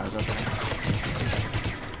 just more guys, okay.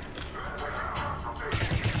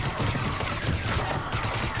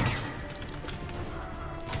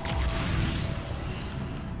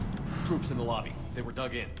 Troops in the lobby. They were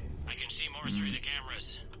dug in. I can see more through the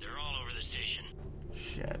cameras. They're all over the station.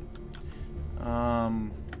 Shit.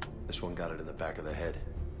 This one got it in the back of the head.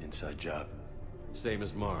 Inside job. Same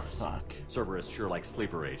as Mars. Fuck. Cerberus sure likes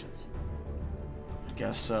sleeper agents. I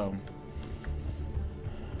guess so.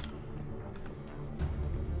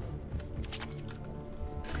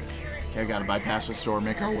 Okay, I gotta bypass the store,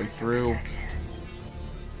 make our way through.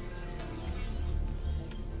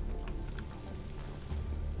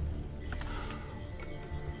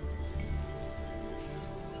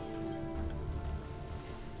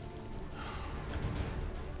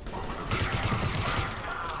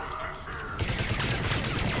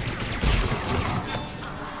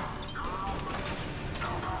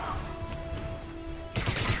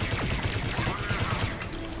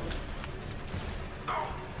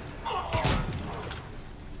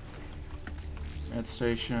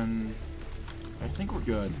 Station. I think we're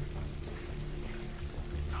good.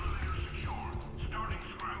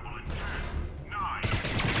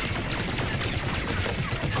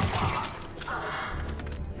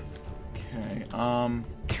 Okay,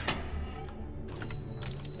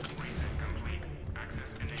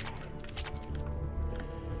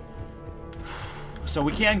 so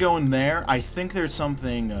we can't go in there. I think there's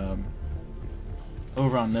something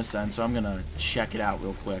over on this end, so I'm gonna check it out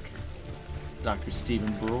real quick. Dr.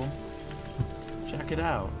 Stephen Brule. Check it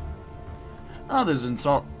out. Oh, there's an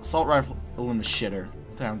assault rifle in the shitter.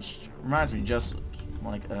 Sounds reminds me just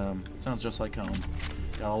like sounds just like home.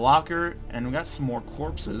 Got a locker, and we got some more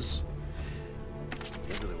corpses.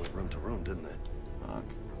 They really went room to room, didn't they? Fuck.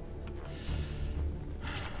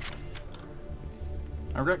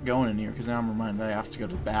 I regret going in here because now I'm reminded that I have to go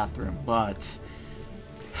to the bathroom, but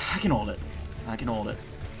I can hold it. I can hold it.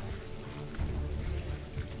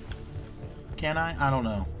 Can I? I don't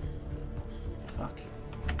know. Fuck.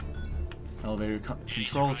 Elevator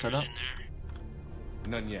control, let's head up.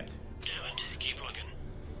 None yet. Damn it, keep looking.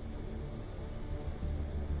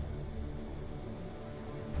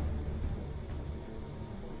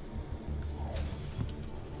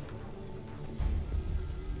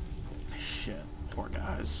 Shit, poor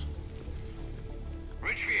guys.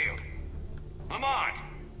 Richfield! Lamont!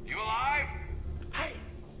 You alive? Hey!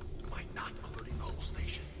 Am I not alerting the whole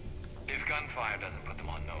station? If gunfire doesn't put them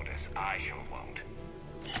on notice, I sure won't.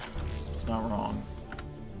 It's not wrong.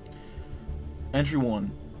 Entry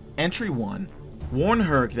 1. Entry 1. Warn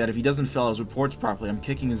Herc that if he doesn't fill out his reports properly, I'm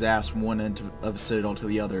kicking his ass from one end of Citadel to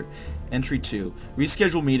the other. Entry 2.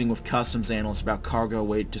 Reschedule meeting with customs analysts about cargo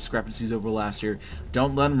weight discrepancies over last year.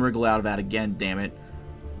 Don't let him wriggle out of that again, damn it.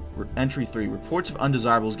 Entry 3. Reports of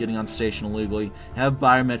undesirables getting on station illegally. Have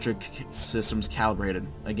biometric systems calibrated.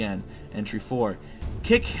 Again. Entry 4.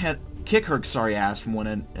 Kick Herc's sorry ass from one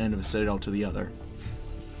end of the Citadel to the other.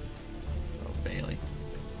 Oh, Bailey.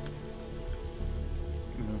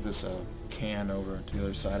 Move this can over to the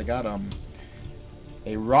other side. I got a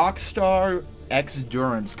Rockstar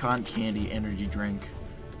X-Durance Cotton Candy energy drink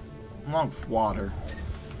along with water.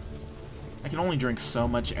 I can only drink so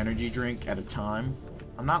much energy drink at a time.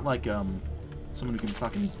 I'm not like someone who can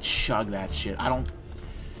fucking chug that shit. I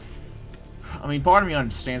mean, part of me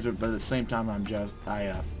understands it, but at the same time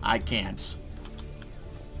I can't.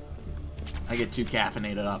 I get too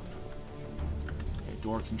caffeinated up. Okay,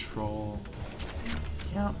 door control.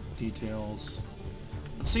 Count details.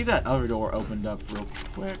 Let's see if that other door opened up real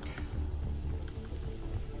quick.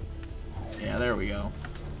 Yeah, there we go.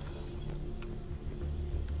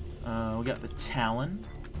 We got the Talon.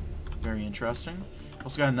 Very interesting.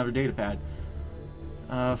 Also got another data pad.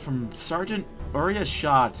 From Sergeant Uriah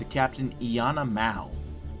Shah to Captain Iana Mao.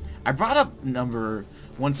 I brought up number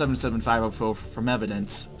 177504 from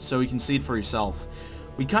evidence, so you can see it for yourself.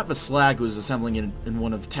 We caught the slag who was assembling it in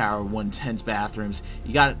one of Tower 110's bathrooms.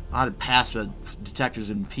 You got it past the detectors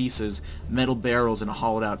in pieces, metal barrels, and a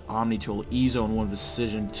hollowed-out Omni-tool Ezo in one of his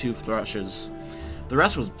Precision toothbrushes. The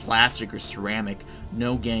rest was plastic or ceramic,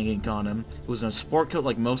 no gang ink on him. It was in a sport coat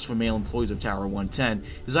like most of the male employees of Tower 110.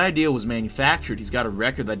 His idea was manufactured. He's got a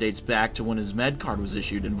record that dates back to when his med card was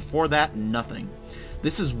issued, and before that, nothing.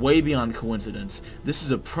 This is way beyond coincidence. This is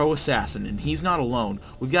a pro-assassin, and he's not alone.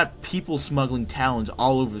 We've got people smuggling Talons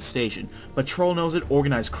all over the station. Patrol knows it,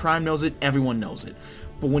 organized crime knows it, everyone knows it.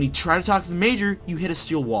 But when you try to talk to the Major, you hit a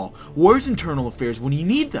steel wall. Where's Internal Affairs when you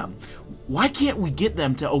need them? Why can't we get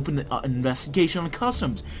them to open an investigation on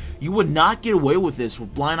customs? You would not get away with this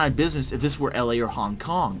with blind-eyed business if this were LA or Hong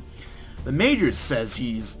Kong. The Major says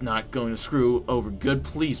he's not going to screw over good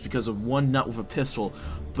police because of one nut with a pistol,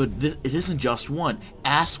 but it isn't just one.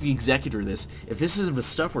 Ask the Executor this. If this isn't the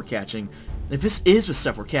stuff we're catching,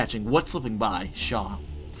 what's slipping by? Shaw.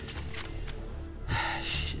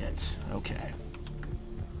 Shit. Okay.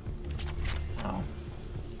 Well,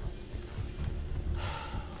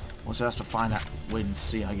 we'll just have to find out. Wait and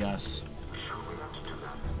see, I guess.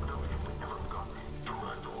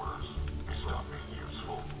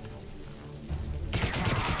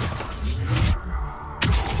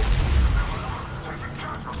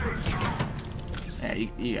 Yeah,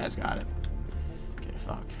 you guys got it. Okay,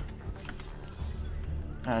 fuck.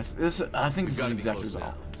 I think this is the Executor's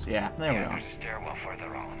office. Yeah, there we go. There's a stairwell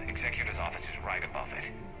further on. Executor's office is right above it.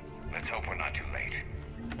 Let's hope we're not too late.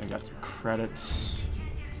 I got some credits.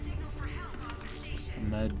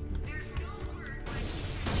 Med.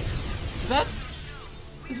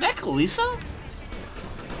 Is that Kalisa?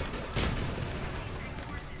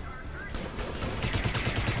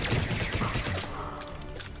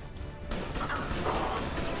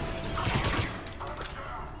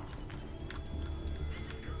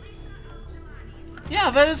 Yeah,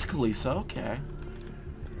 that is Kalisa, okay.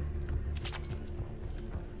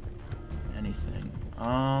 Anything.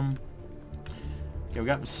 Okay, we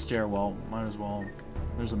got the stairwell. Might as well.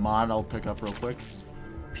 There's a mod I'll pick up real quick.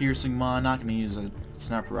 Piercing mod, not gonna use a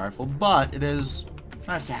sniper rifle, but it is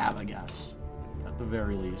nice to have, I guess. At the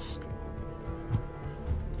very least.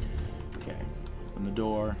 Okay. Open the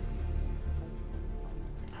door.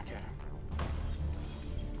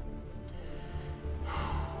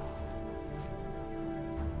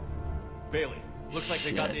 Bailey, looks like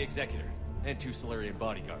they got the Executor and 2 Solarian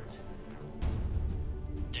bodyguards.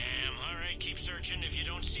 Damn, alright, keep searching. If you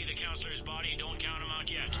don't see the counselor's body, don't count him out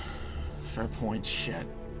yet. Fair point, shit.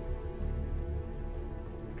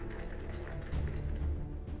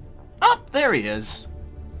 Oh, there he is.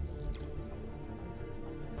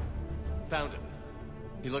 Found him.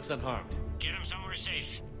 He looks unharmed. Get him somewhere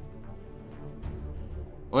safe.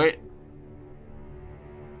 Wait.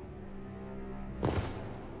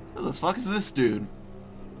 Who the fuck is this dude?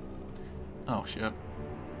 Oh, shit.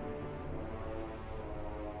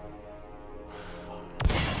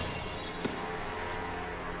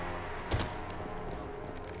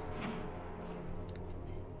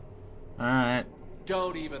 Alright.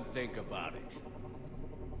 Don't even think about it.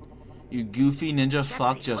 You goofy ninja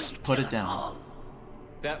fuck, just put it down.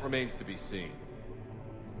 That remains to be seen.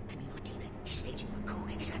 I mean, Udina, he's staging a coup.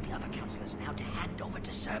 He's got the other counselors now to hand over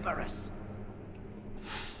to Cerberus.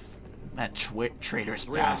 That traitorous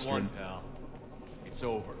 3-on-1, bastard. pal. It's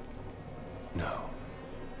over. No.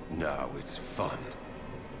 No, it's fun.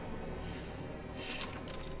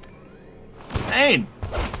 Pain!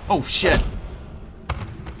 Oh, shit.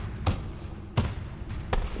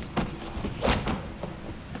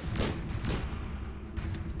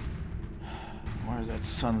 Where's that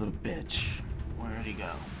son of a bitch? Where did he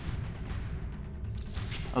go?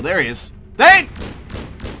 Oh, there he is. Thane!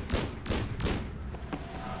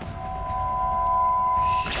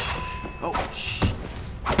 Oh, shit.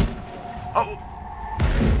 Oh!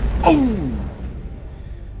 Oh!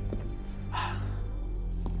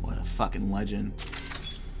 What a fucking legend.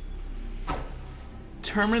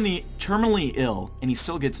 Terminally ill, and he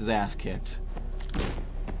still gets his ass kicked.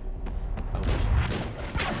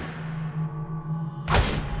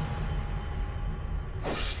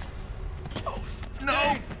 Oh,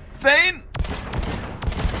 no! Thane!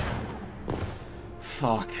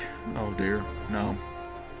 Fuck. Oh dear. No.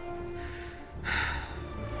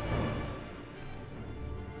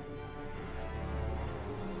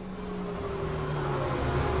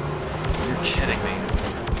 You're kidding me.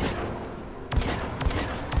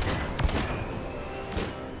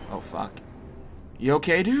 Oh fuck. You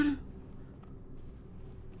okay, dude?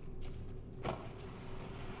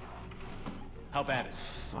 How bad is it?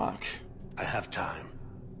 Fuck. I have time.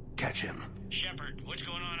 Catch him. Shepard, what's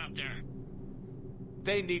going on up there?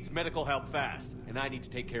 Thane needs medical help fast, and I need to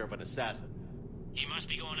take care of an assassin. He must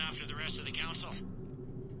be going after the rest of the council.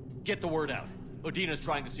 Get the word out. Udina's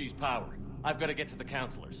trying to seize power. I've got to get to the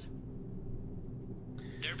counselors.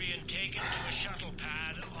 They're being taken to a shuttle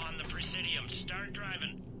pad on the Presidium. Start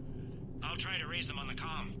driving. I'll try to raise them on the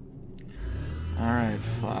comm. Alright,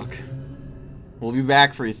 fuck. We'll be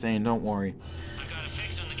back for you, Thane, don't worry. I've got a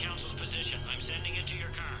fix on the council's position. I'm sending it to your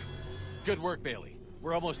car. Good work, Bailey.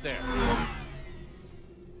 We're almost there.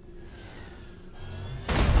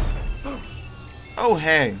 Oh,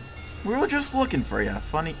 hey. We were just looking for you.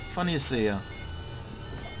 Funny to see you.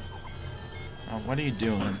 Oh, what are you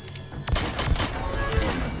doing?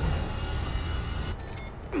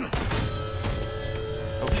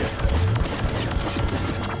 Okay.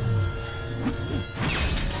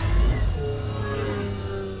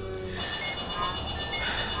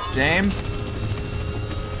 James?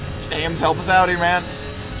 James, help us out here, man.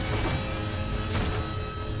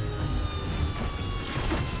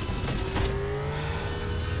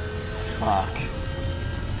 Fuck.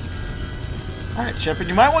 Alright, Shepard,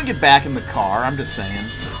 you might want to get back in the car, I'm just saying.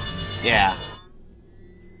 Yeah.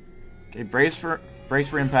 Okay, brace for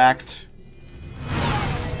impact.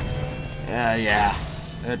 Yeah.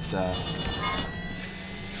 It's,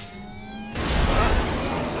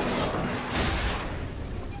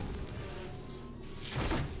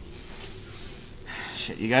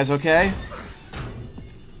 Shit, you guys okay?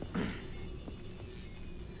 Okay,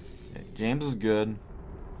 James is good.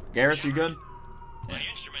 Garrus, you good? My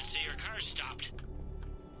instruments say your car's stopped.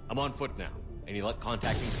 I'm on foot now. Any luck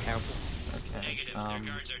contacting the council? Okay. Negative, their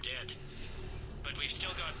guards are dead. But we've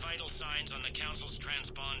still got vital signs on the council's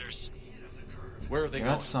transponders. Where are they Okay,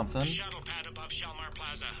 going? that's something. The shuttle pad above Shelmar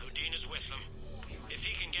Plaza. Houdin is with them. If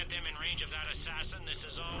he can get them in range of that assassin, this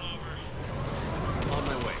is all over. On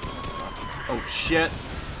my way. Oh, shit.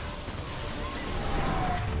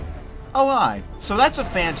 Oh, hi. So that's a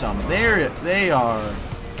Phantom. They are...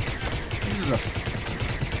 This is a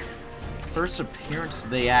first appearance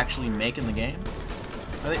they actually make in the game.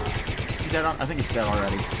 Are they dead? I think it's dead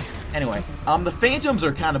already. Anyway, the Phantoms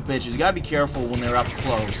are kind of bitches. You gotta be careful when they're up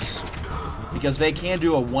close, because they can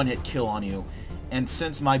do a one-hit kill on you. And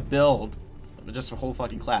since my build, just a whole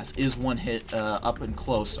fucking class, is one hit up and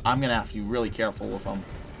close, I'm gonna have to be really careful with them.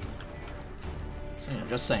 So, you know,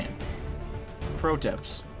 just saying. Pro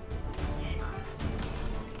tips.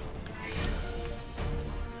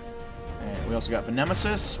 We also got the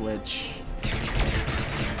Nemesis, which...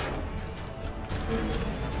 You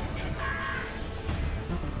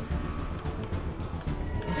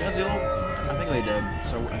guys heal? I think they did,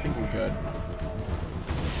 so I think we're good.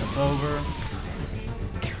 Jump over.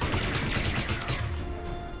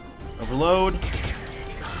 Overload.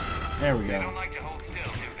 There we go.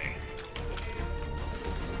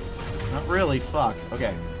 Not really, fuck.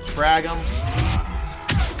 Okay, frag him.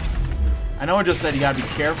 I know I just said you gotta be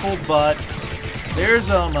careful, but there's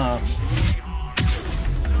that's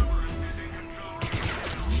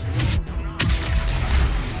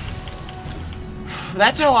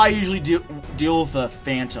how I usually deal with the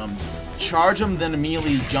Phantoms. Charge them, then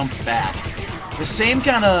immediately jump back. The same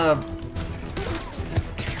kind of...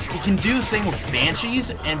 You can do the same with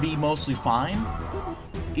Banshees and be mostly fine.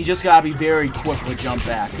 You just gotta be very quick with jump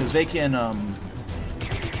back, because they can,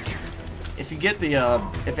 if you get the,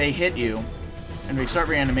 if they hit you, and they start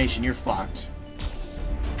reanimation, you're fucked.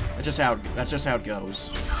 That's just how it goes.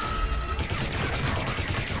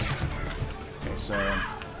 Okay, so,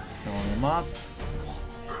 filling them up.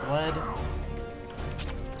 Fled.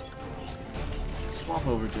 Swap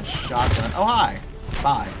over to shotgun. Oh, hi!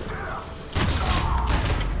 Bye.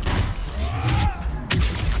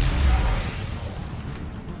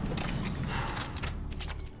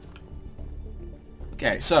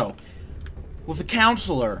 Okay, so, with the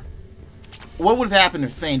counselor, what would have happened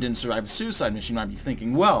if Thane didn't survive a suicide mission? You might be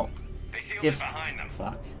thinking, well, if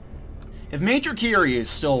Major Kiri is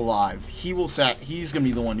still alive, he's gonna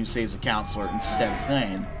be the one who saves the counselor instead of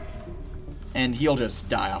Thane, and he'll just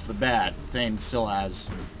die off the bat. Thane still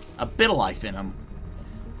has a bit of life in him,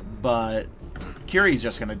 but Kiri's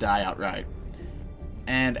just gonna die outright.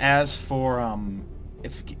 And as for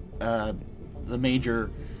if the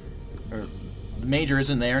Major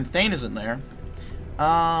isn't there and Thane isn't there,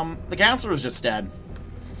 the counselor was just dead.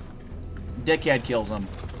 Dickhead kills him.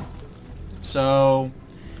 So,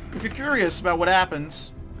 if you're curious about what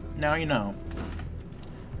happens, now you know.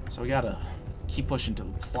 So we gotta keep pushing to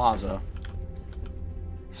the plaza.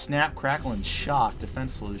 Snap, crackle, and shock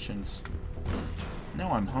defense solutions.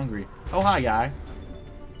 Now I'm hungry. Oh, hi, guy.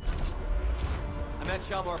 I'm at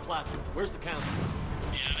Shalmar Plaza. Where's the council?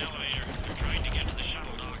 In an elevator. They're trying to get to the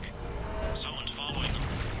shuttle dock. Someone's following them.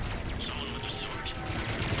 Someone with a sword.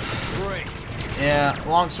 Great. Yeah,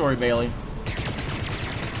 long story, Bailey.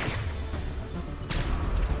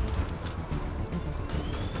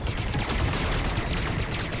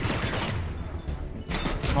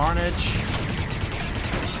 Carnage.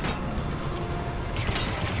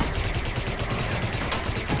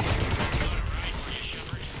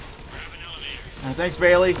 Thanks,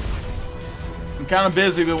 Bailey. I'm kind of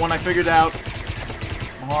busy, but when I figured out,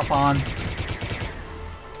 I'll hop on.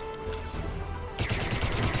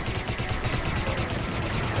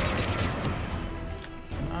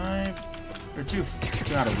 They're too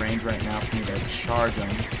out of range right now for me to charge them.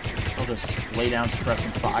 I'll just lay down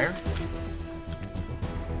suppressing fire.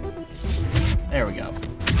 There we go.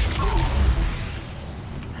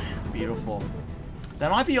 Beautiful.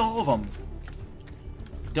 That might be all of them.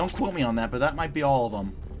 Don't quote me on that, but that might be all of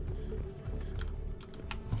them.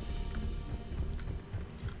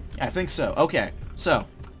 Yeah, I think so. Okay, so.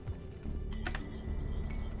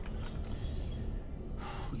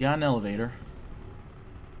 We got an elevator.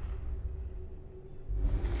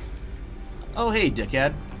 Oh, hey,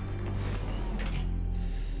 dickhead.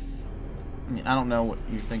 I mean, I don't know what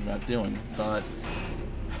you're thinking about doing, but...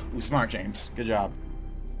 we smart, James. Good job.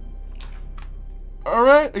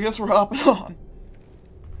 Alright, I guess we're hopping on.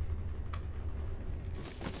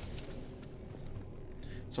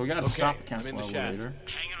 So we gotta stop the cancel elevator.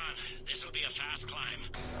 Hang on, this will be a fast climb.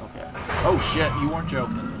 Okay. Oh shit, you weren't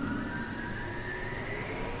joking.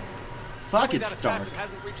 Fuck, it's dark.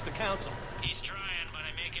 Hasn't reached the council. He's trying, but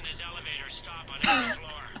I'm making his elevator stop on every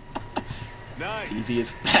floor. Nice.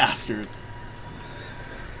 Devious bastard.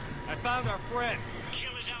 I found our friend.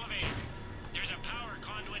 Kill his elevator. There's a power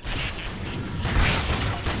conduit beneath it.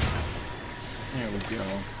 There we go.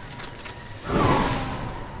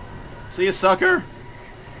 See ya, sucker.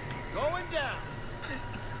 Going down.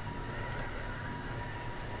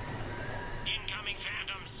 Incoming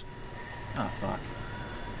phantoms. Oh fuck.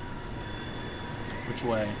 Which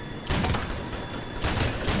way?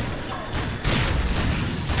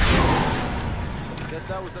 Guess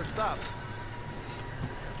that was their stop.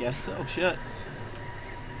 Guess so. Shit.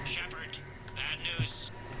 Shepard, bad news.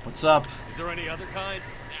 What's up? Is there any other kind?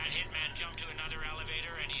 That hitman jumped to another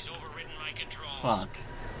elevator and he's overridden my controls. Fuck.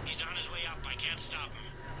 He's on his way up. I can't stop him.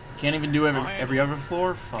 Can't even do every other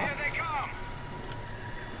floor? Fuck. Here they come.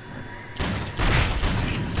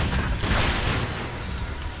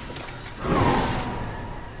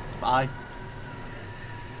 Bye.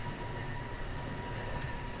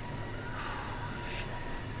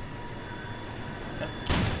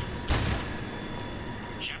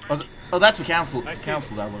 Oh, that's the council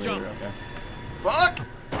elevator. Okay. Fuck!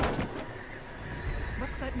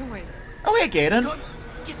 What's that noise? Oh, hey, Gaiden.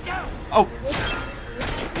 Get down! Oh.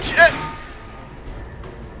 Shit!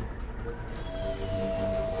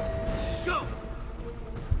 Go!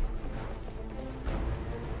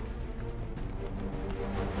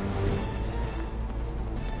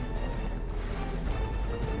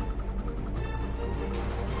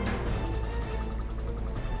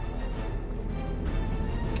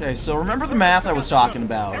 Okay, so remember the math I was talking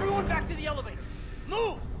about. Everyone back to the elevator.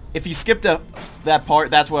 Move! If you skipped that part,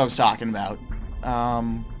 that's what I was talking about.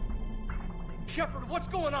 Shepard, what's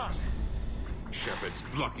going on? Shepard's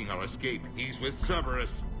blocking our escape. He's with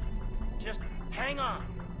Cerberus. Just hang on.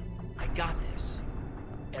 I got this.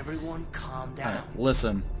 Everyone calm down. Alright,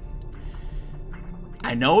 listen.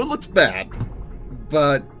 I know it looks bad,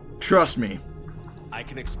 but trust me. I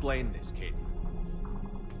can explain this, Kate.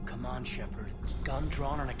 Come on, Shepard. Gun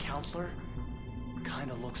drawn on a counselor?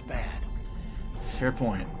 Kinda looks bad. Fair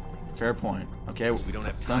point. Fair point. Okay, We don't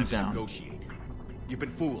have time guns to down. negotiate. You've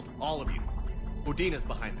been fooled, all of you. Udina's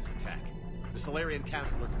behind this attack. The Solarian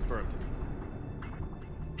Counselor confirmed it.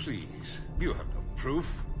 Please, you have no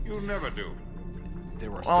proof. You'll never do. There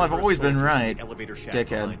are Well, I've Cerberus always been soldiers in right, the elevator shaft dickhead.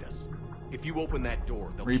 behind us. If you open that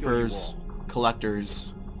door, they'll Reapers, kill you all.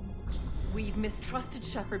 collectors. We've mistrusted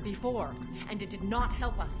Shepard before, and it did not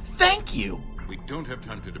help us. Thank you! We don't have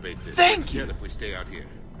time to debate this. Thank you! If we stay out here,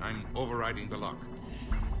 I'm overriding the lock.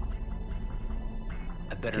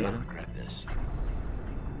 I better not regret this.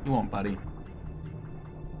 You won't, buddy.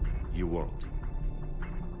 You won't.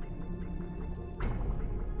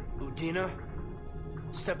 Udina,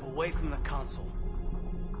 step away from the console.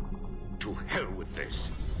 To hell with this.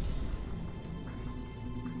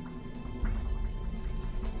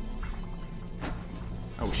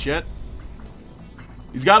 Oh shit.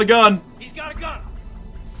 He's got a gun! He's got a gun!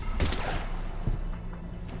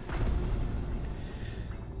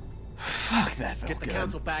 Fuck, that felt Get the good.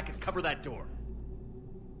 council back and cover that door.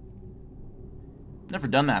 Never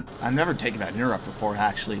done that. I've never taken that interrupt before,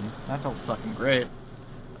 actually. That felt fucking great.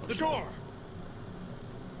 The door!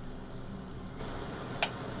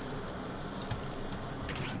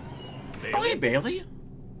 Oh, hey, Bailey.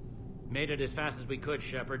 Made it as fast as we could,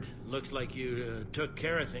 Shepard. Looks like you took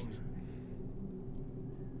care of things.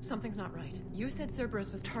 Something's not right. You said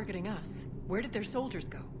Cerberus was targeting us. Where did their soldiers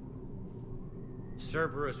go?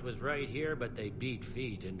 Cerberus was right here, but they beat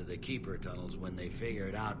feet into the Keeper tunnels when they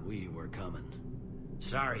figured out we were coming.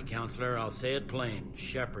 Sorry, Counselor, I'll say it plain.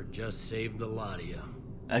 Shepard just saved the lot of you.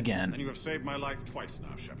 Again. And you have saved my life twice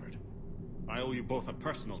now, Shepard. I owe you both a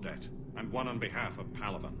personal debt, and one on behalf of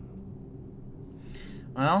Palaven.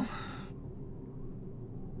 Well...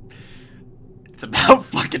 It's about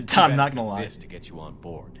fucking time, not gonna lie. To get you on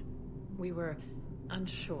board. We were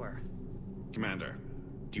unsure. Commander,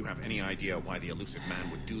 do you have any idea why the elusive man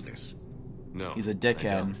would do this? No. He's a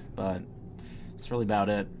dickhead, but that's really about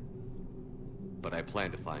it. But I plan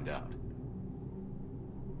to find out.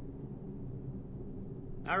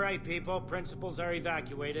 All right, people. Principals are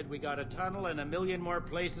evacuated. We got a tunnel and 1 million more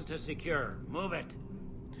places to secure. Move it.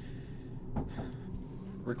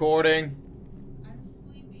 Recording.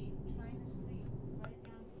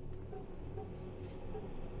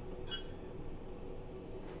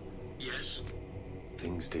 Yes?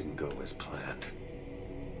 Things didn't go as planned.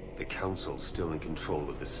 The Council's still in control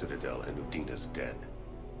of the Citadel, and Udina's dead.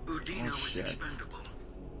 Udina was expendable.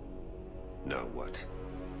 Now what?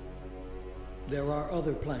 There are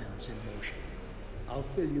other plans in motion. I'll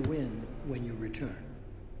fill you in when you return.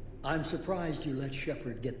 I'm surprised you let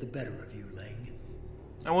Shepard get the better of you, Ling.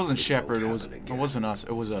 It wasn't Shepard, it wasn't us.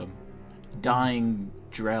 It was a dying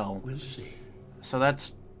Drell. We'll see. So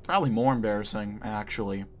that's probably more embarrassing,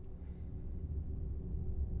 actually.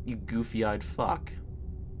 You goofy-eyed fuck.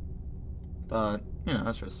 But, you know,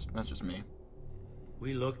 that's just me.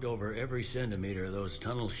 We looked over every centimeter of those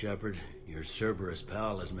tunnels, Shepard. Your Cerberus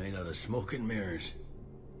pal is made out of smoke and mirrors.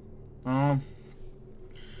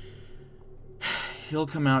 He'll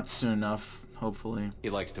come out soon enough, hopefully. He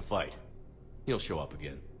likes to fight. He'll show up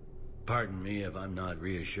again. Pardon me if I'm not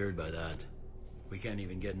reassured by that. We can't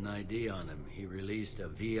even get an ID on him. He released a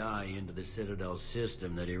VI into the Citadel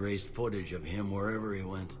system that erased footage of him wherever he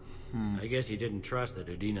went. I guess he didn't trust that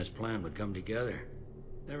Udina's plan would come together.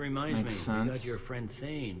 That reminds me, we got your friend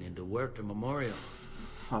Thane into Huerta Memorial.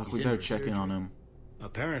 Fuck, He's we in better for check in surgery. on him.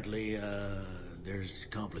 Apparently, there's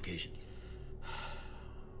complications.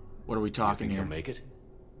 What are we talking you think here? He'll make it?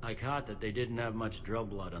 I caught that they didn't have much drill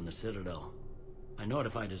blood on the Citadel. I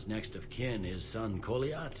notified his next of kin, his son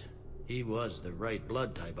Koliat. He was the right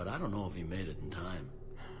blood type, but I don't know if he made it in time.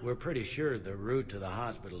 We're pretty sure the route to the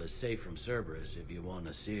hospital is safe from Cerberus if you want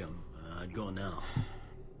to see him. I'd go now.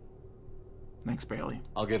 Thanks, Bailey.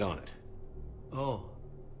 I'll get on it. Oh,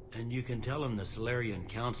 and you can tell him the Solarian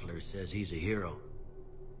counselor says he's a hero.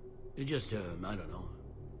 It just, I don't know,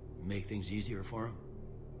 make things easier for him.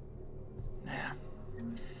 Nah.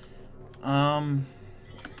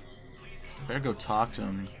 Better go talk to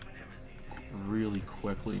him really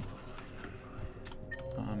quickly.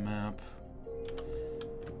 Map.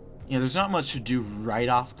 Yeah, there's not much to do right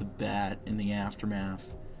off the bat in the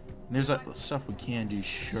aftermath. There's stuff we can do,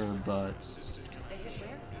 sure, but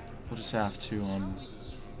we'll just have to,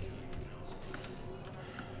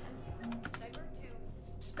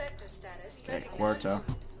 okay, Quarto.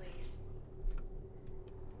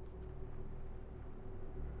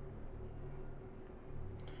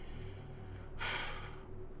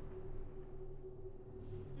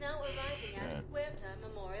 Now arriving at Huerta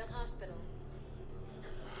Memorial Hospital.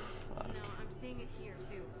 No, I'm seeing it here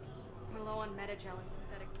too. We're low on metagel and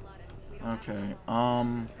synthetic blood, and we don't Okay,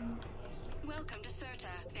 Welcome to Certa.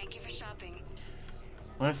 Thank you for shopping.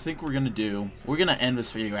 what I think we're gonna do, we're gonna end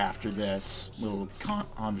this video after this little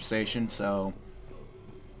conversation, so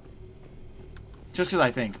just because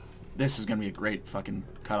I think this is gonna be a great fucking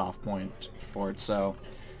cutoff point for it, so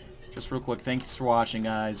just real quick, thanks for watching,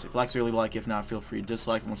 guys. If you like, leave a like. If not, feel free to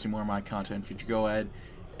dislike. If you want to see more of my content in the future, go ahead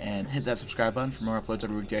and hit that subscribe button for more uploads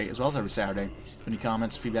every weekday, as well as every Saturday. If any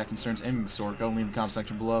comments, feedback, concerns, anything of the sort, go leave in the comment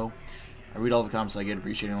section below. I read all the comments I get,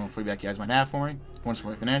 appreciate any feedback you guys might have for me. If you want to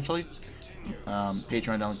support me financially,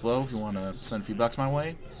 Patreon down below if you want to send a few bucks my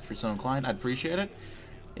way. If you're so inclined, I'd appreciate it.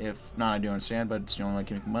 If not, I do understand, but it's the only way I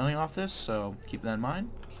can make money off this, so keep that in mind.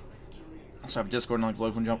 Also have a Discord link below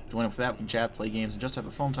if you want to join up for that. We can chat, play games, and just have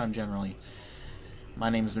a fun time generally. My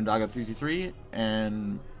name has been DB333,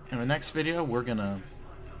 and in the next video, we're gonna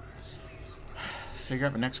figure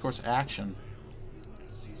out the next course of action.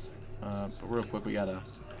 But real quick, we gotta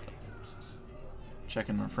check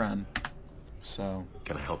in with our friend. So,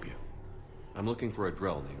 can I help you? I'm looking for a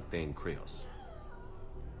Drell named Thane Krios.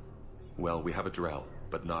 Well, we have a Drell,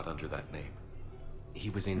 but not under that name. He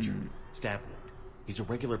was injured. Stab wound. He's a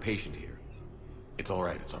regular patient here. It's all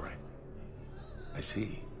right, it's all right. I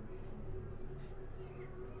see.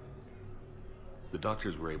 The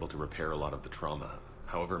doctors were able to repair a lot of the trauma.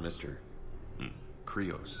 However, Mr.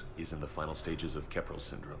 Krios is in the final stages of Keprel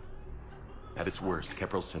syndrome. At its worst,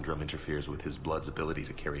 Keprel syndrome interferes with his blood's ability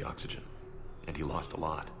to carry oxygen, and he lost a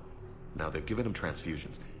lot. Now, they've given him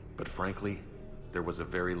transfusions, but frankly, there was a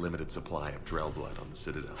very limited supply of Drell blood on the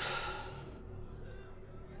Citadel.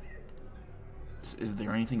 Is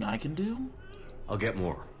there anything I can do? I'll get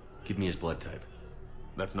more. Give me his blood type.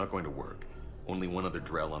 That's not going to work. Only one other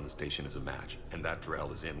Drell on the station is a match, and that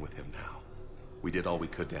Drell is in with him now. We did all we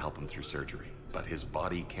could to help him through surgery, but his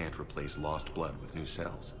body can't replace lost blood with new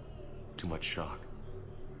cells. Too much shock.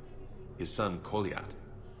 His son, Koliat,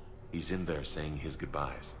 he's in there saying his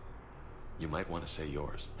goodbyes. You might want to say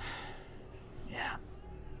yours. Yeah.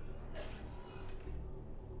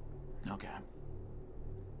 Okay.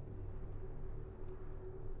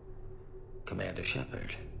 Commander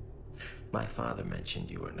Shepard, my father mentioned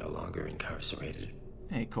you were no longer incarcerated.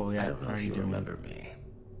 Hey, Koliat, I don't know how are if you doing? remember me.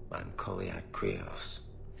 I'm Koliat Krios.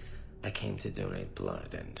 I came to donate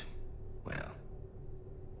blood and, well,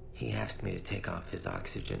 he asked me to take off his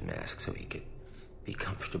oxygen mask so he could be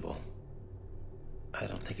comfortable. I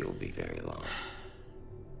don't think it will be very long.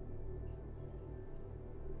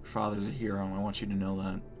 Father's a hero, I want you to know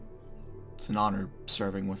that. It's an honor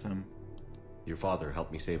serving with him. Your father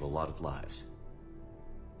helped me save a lot of lives.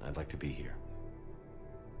 I'd like to be here.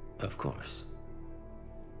 Of course.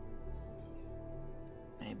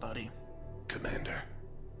 Hey, buddy. Commander,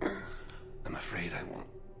 I'm afraid I won't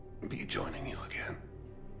be joining you again.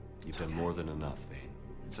 You've done more than enough, Thane.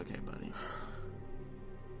 It's okay, buddy.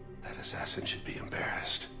 That assassin should be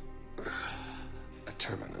embarrassed. A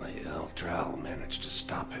terminally ill Drell managed to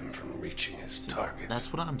stop him from reaching his target.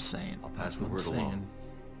 That's what I'm saying. I'll pass That's the what word I'm saying. along.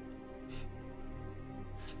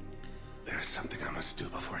 There's something I must do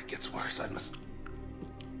before it gets worse. I must...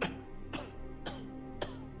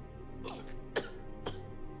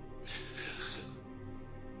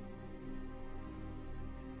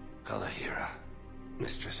 Kalahira,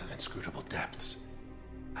 mistress of inscrutable depths,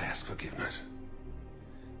 I ask forgiveness.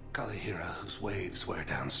 Kalahira, whose waves wear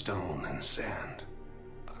down stone and sand.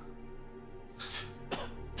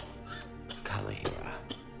 Kalahira,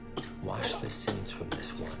 wash the sins from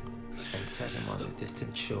this one and set him on the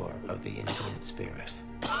distant shore of the infinite spirit.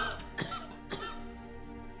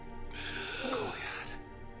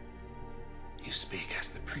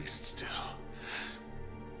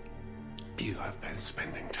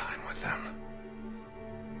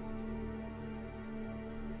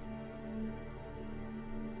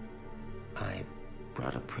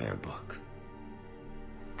 brought a prayer book.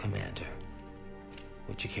 Commander,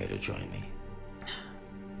 would you care to join me?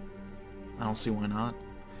 I don't see why not.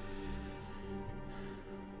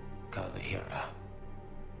 Kalahira.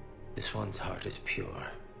 This one's heart is pure,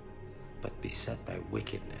 but beset by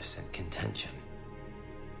wickedness and contention.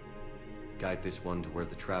 Guide this one to where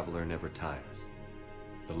the traveler never tires,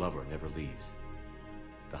 the lover never leaves,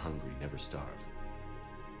 the hungry never starve.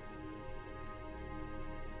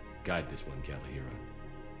 Guide this one, Kalahira,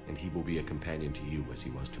 and he will be a companion to you as he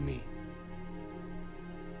was to me.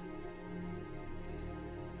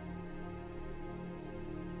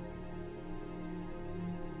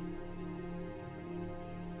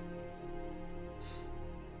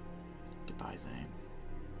 Goodbye, Thane.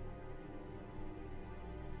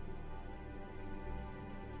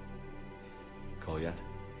 Kolyat?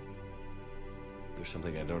 There's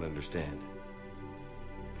something I don't understand.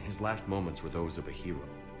 His last moments were those of a hero.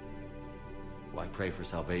 Why pray for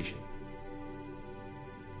salvation?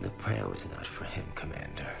 The prayer was not for him,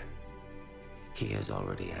 Commander. He has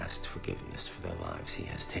already asked forgiveness for the lives he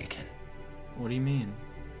has taken. What do you mean?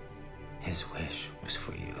 His wish was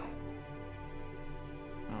for you.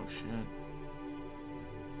 Oh, shit.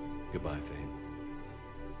 Goodbye, Thane.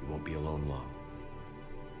 You won't be alone long.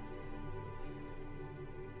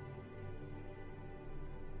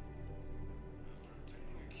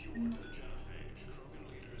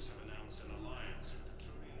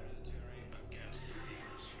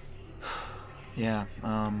 Yeah,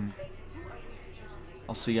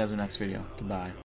 I'll see you guys in the next video. Goodbye.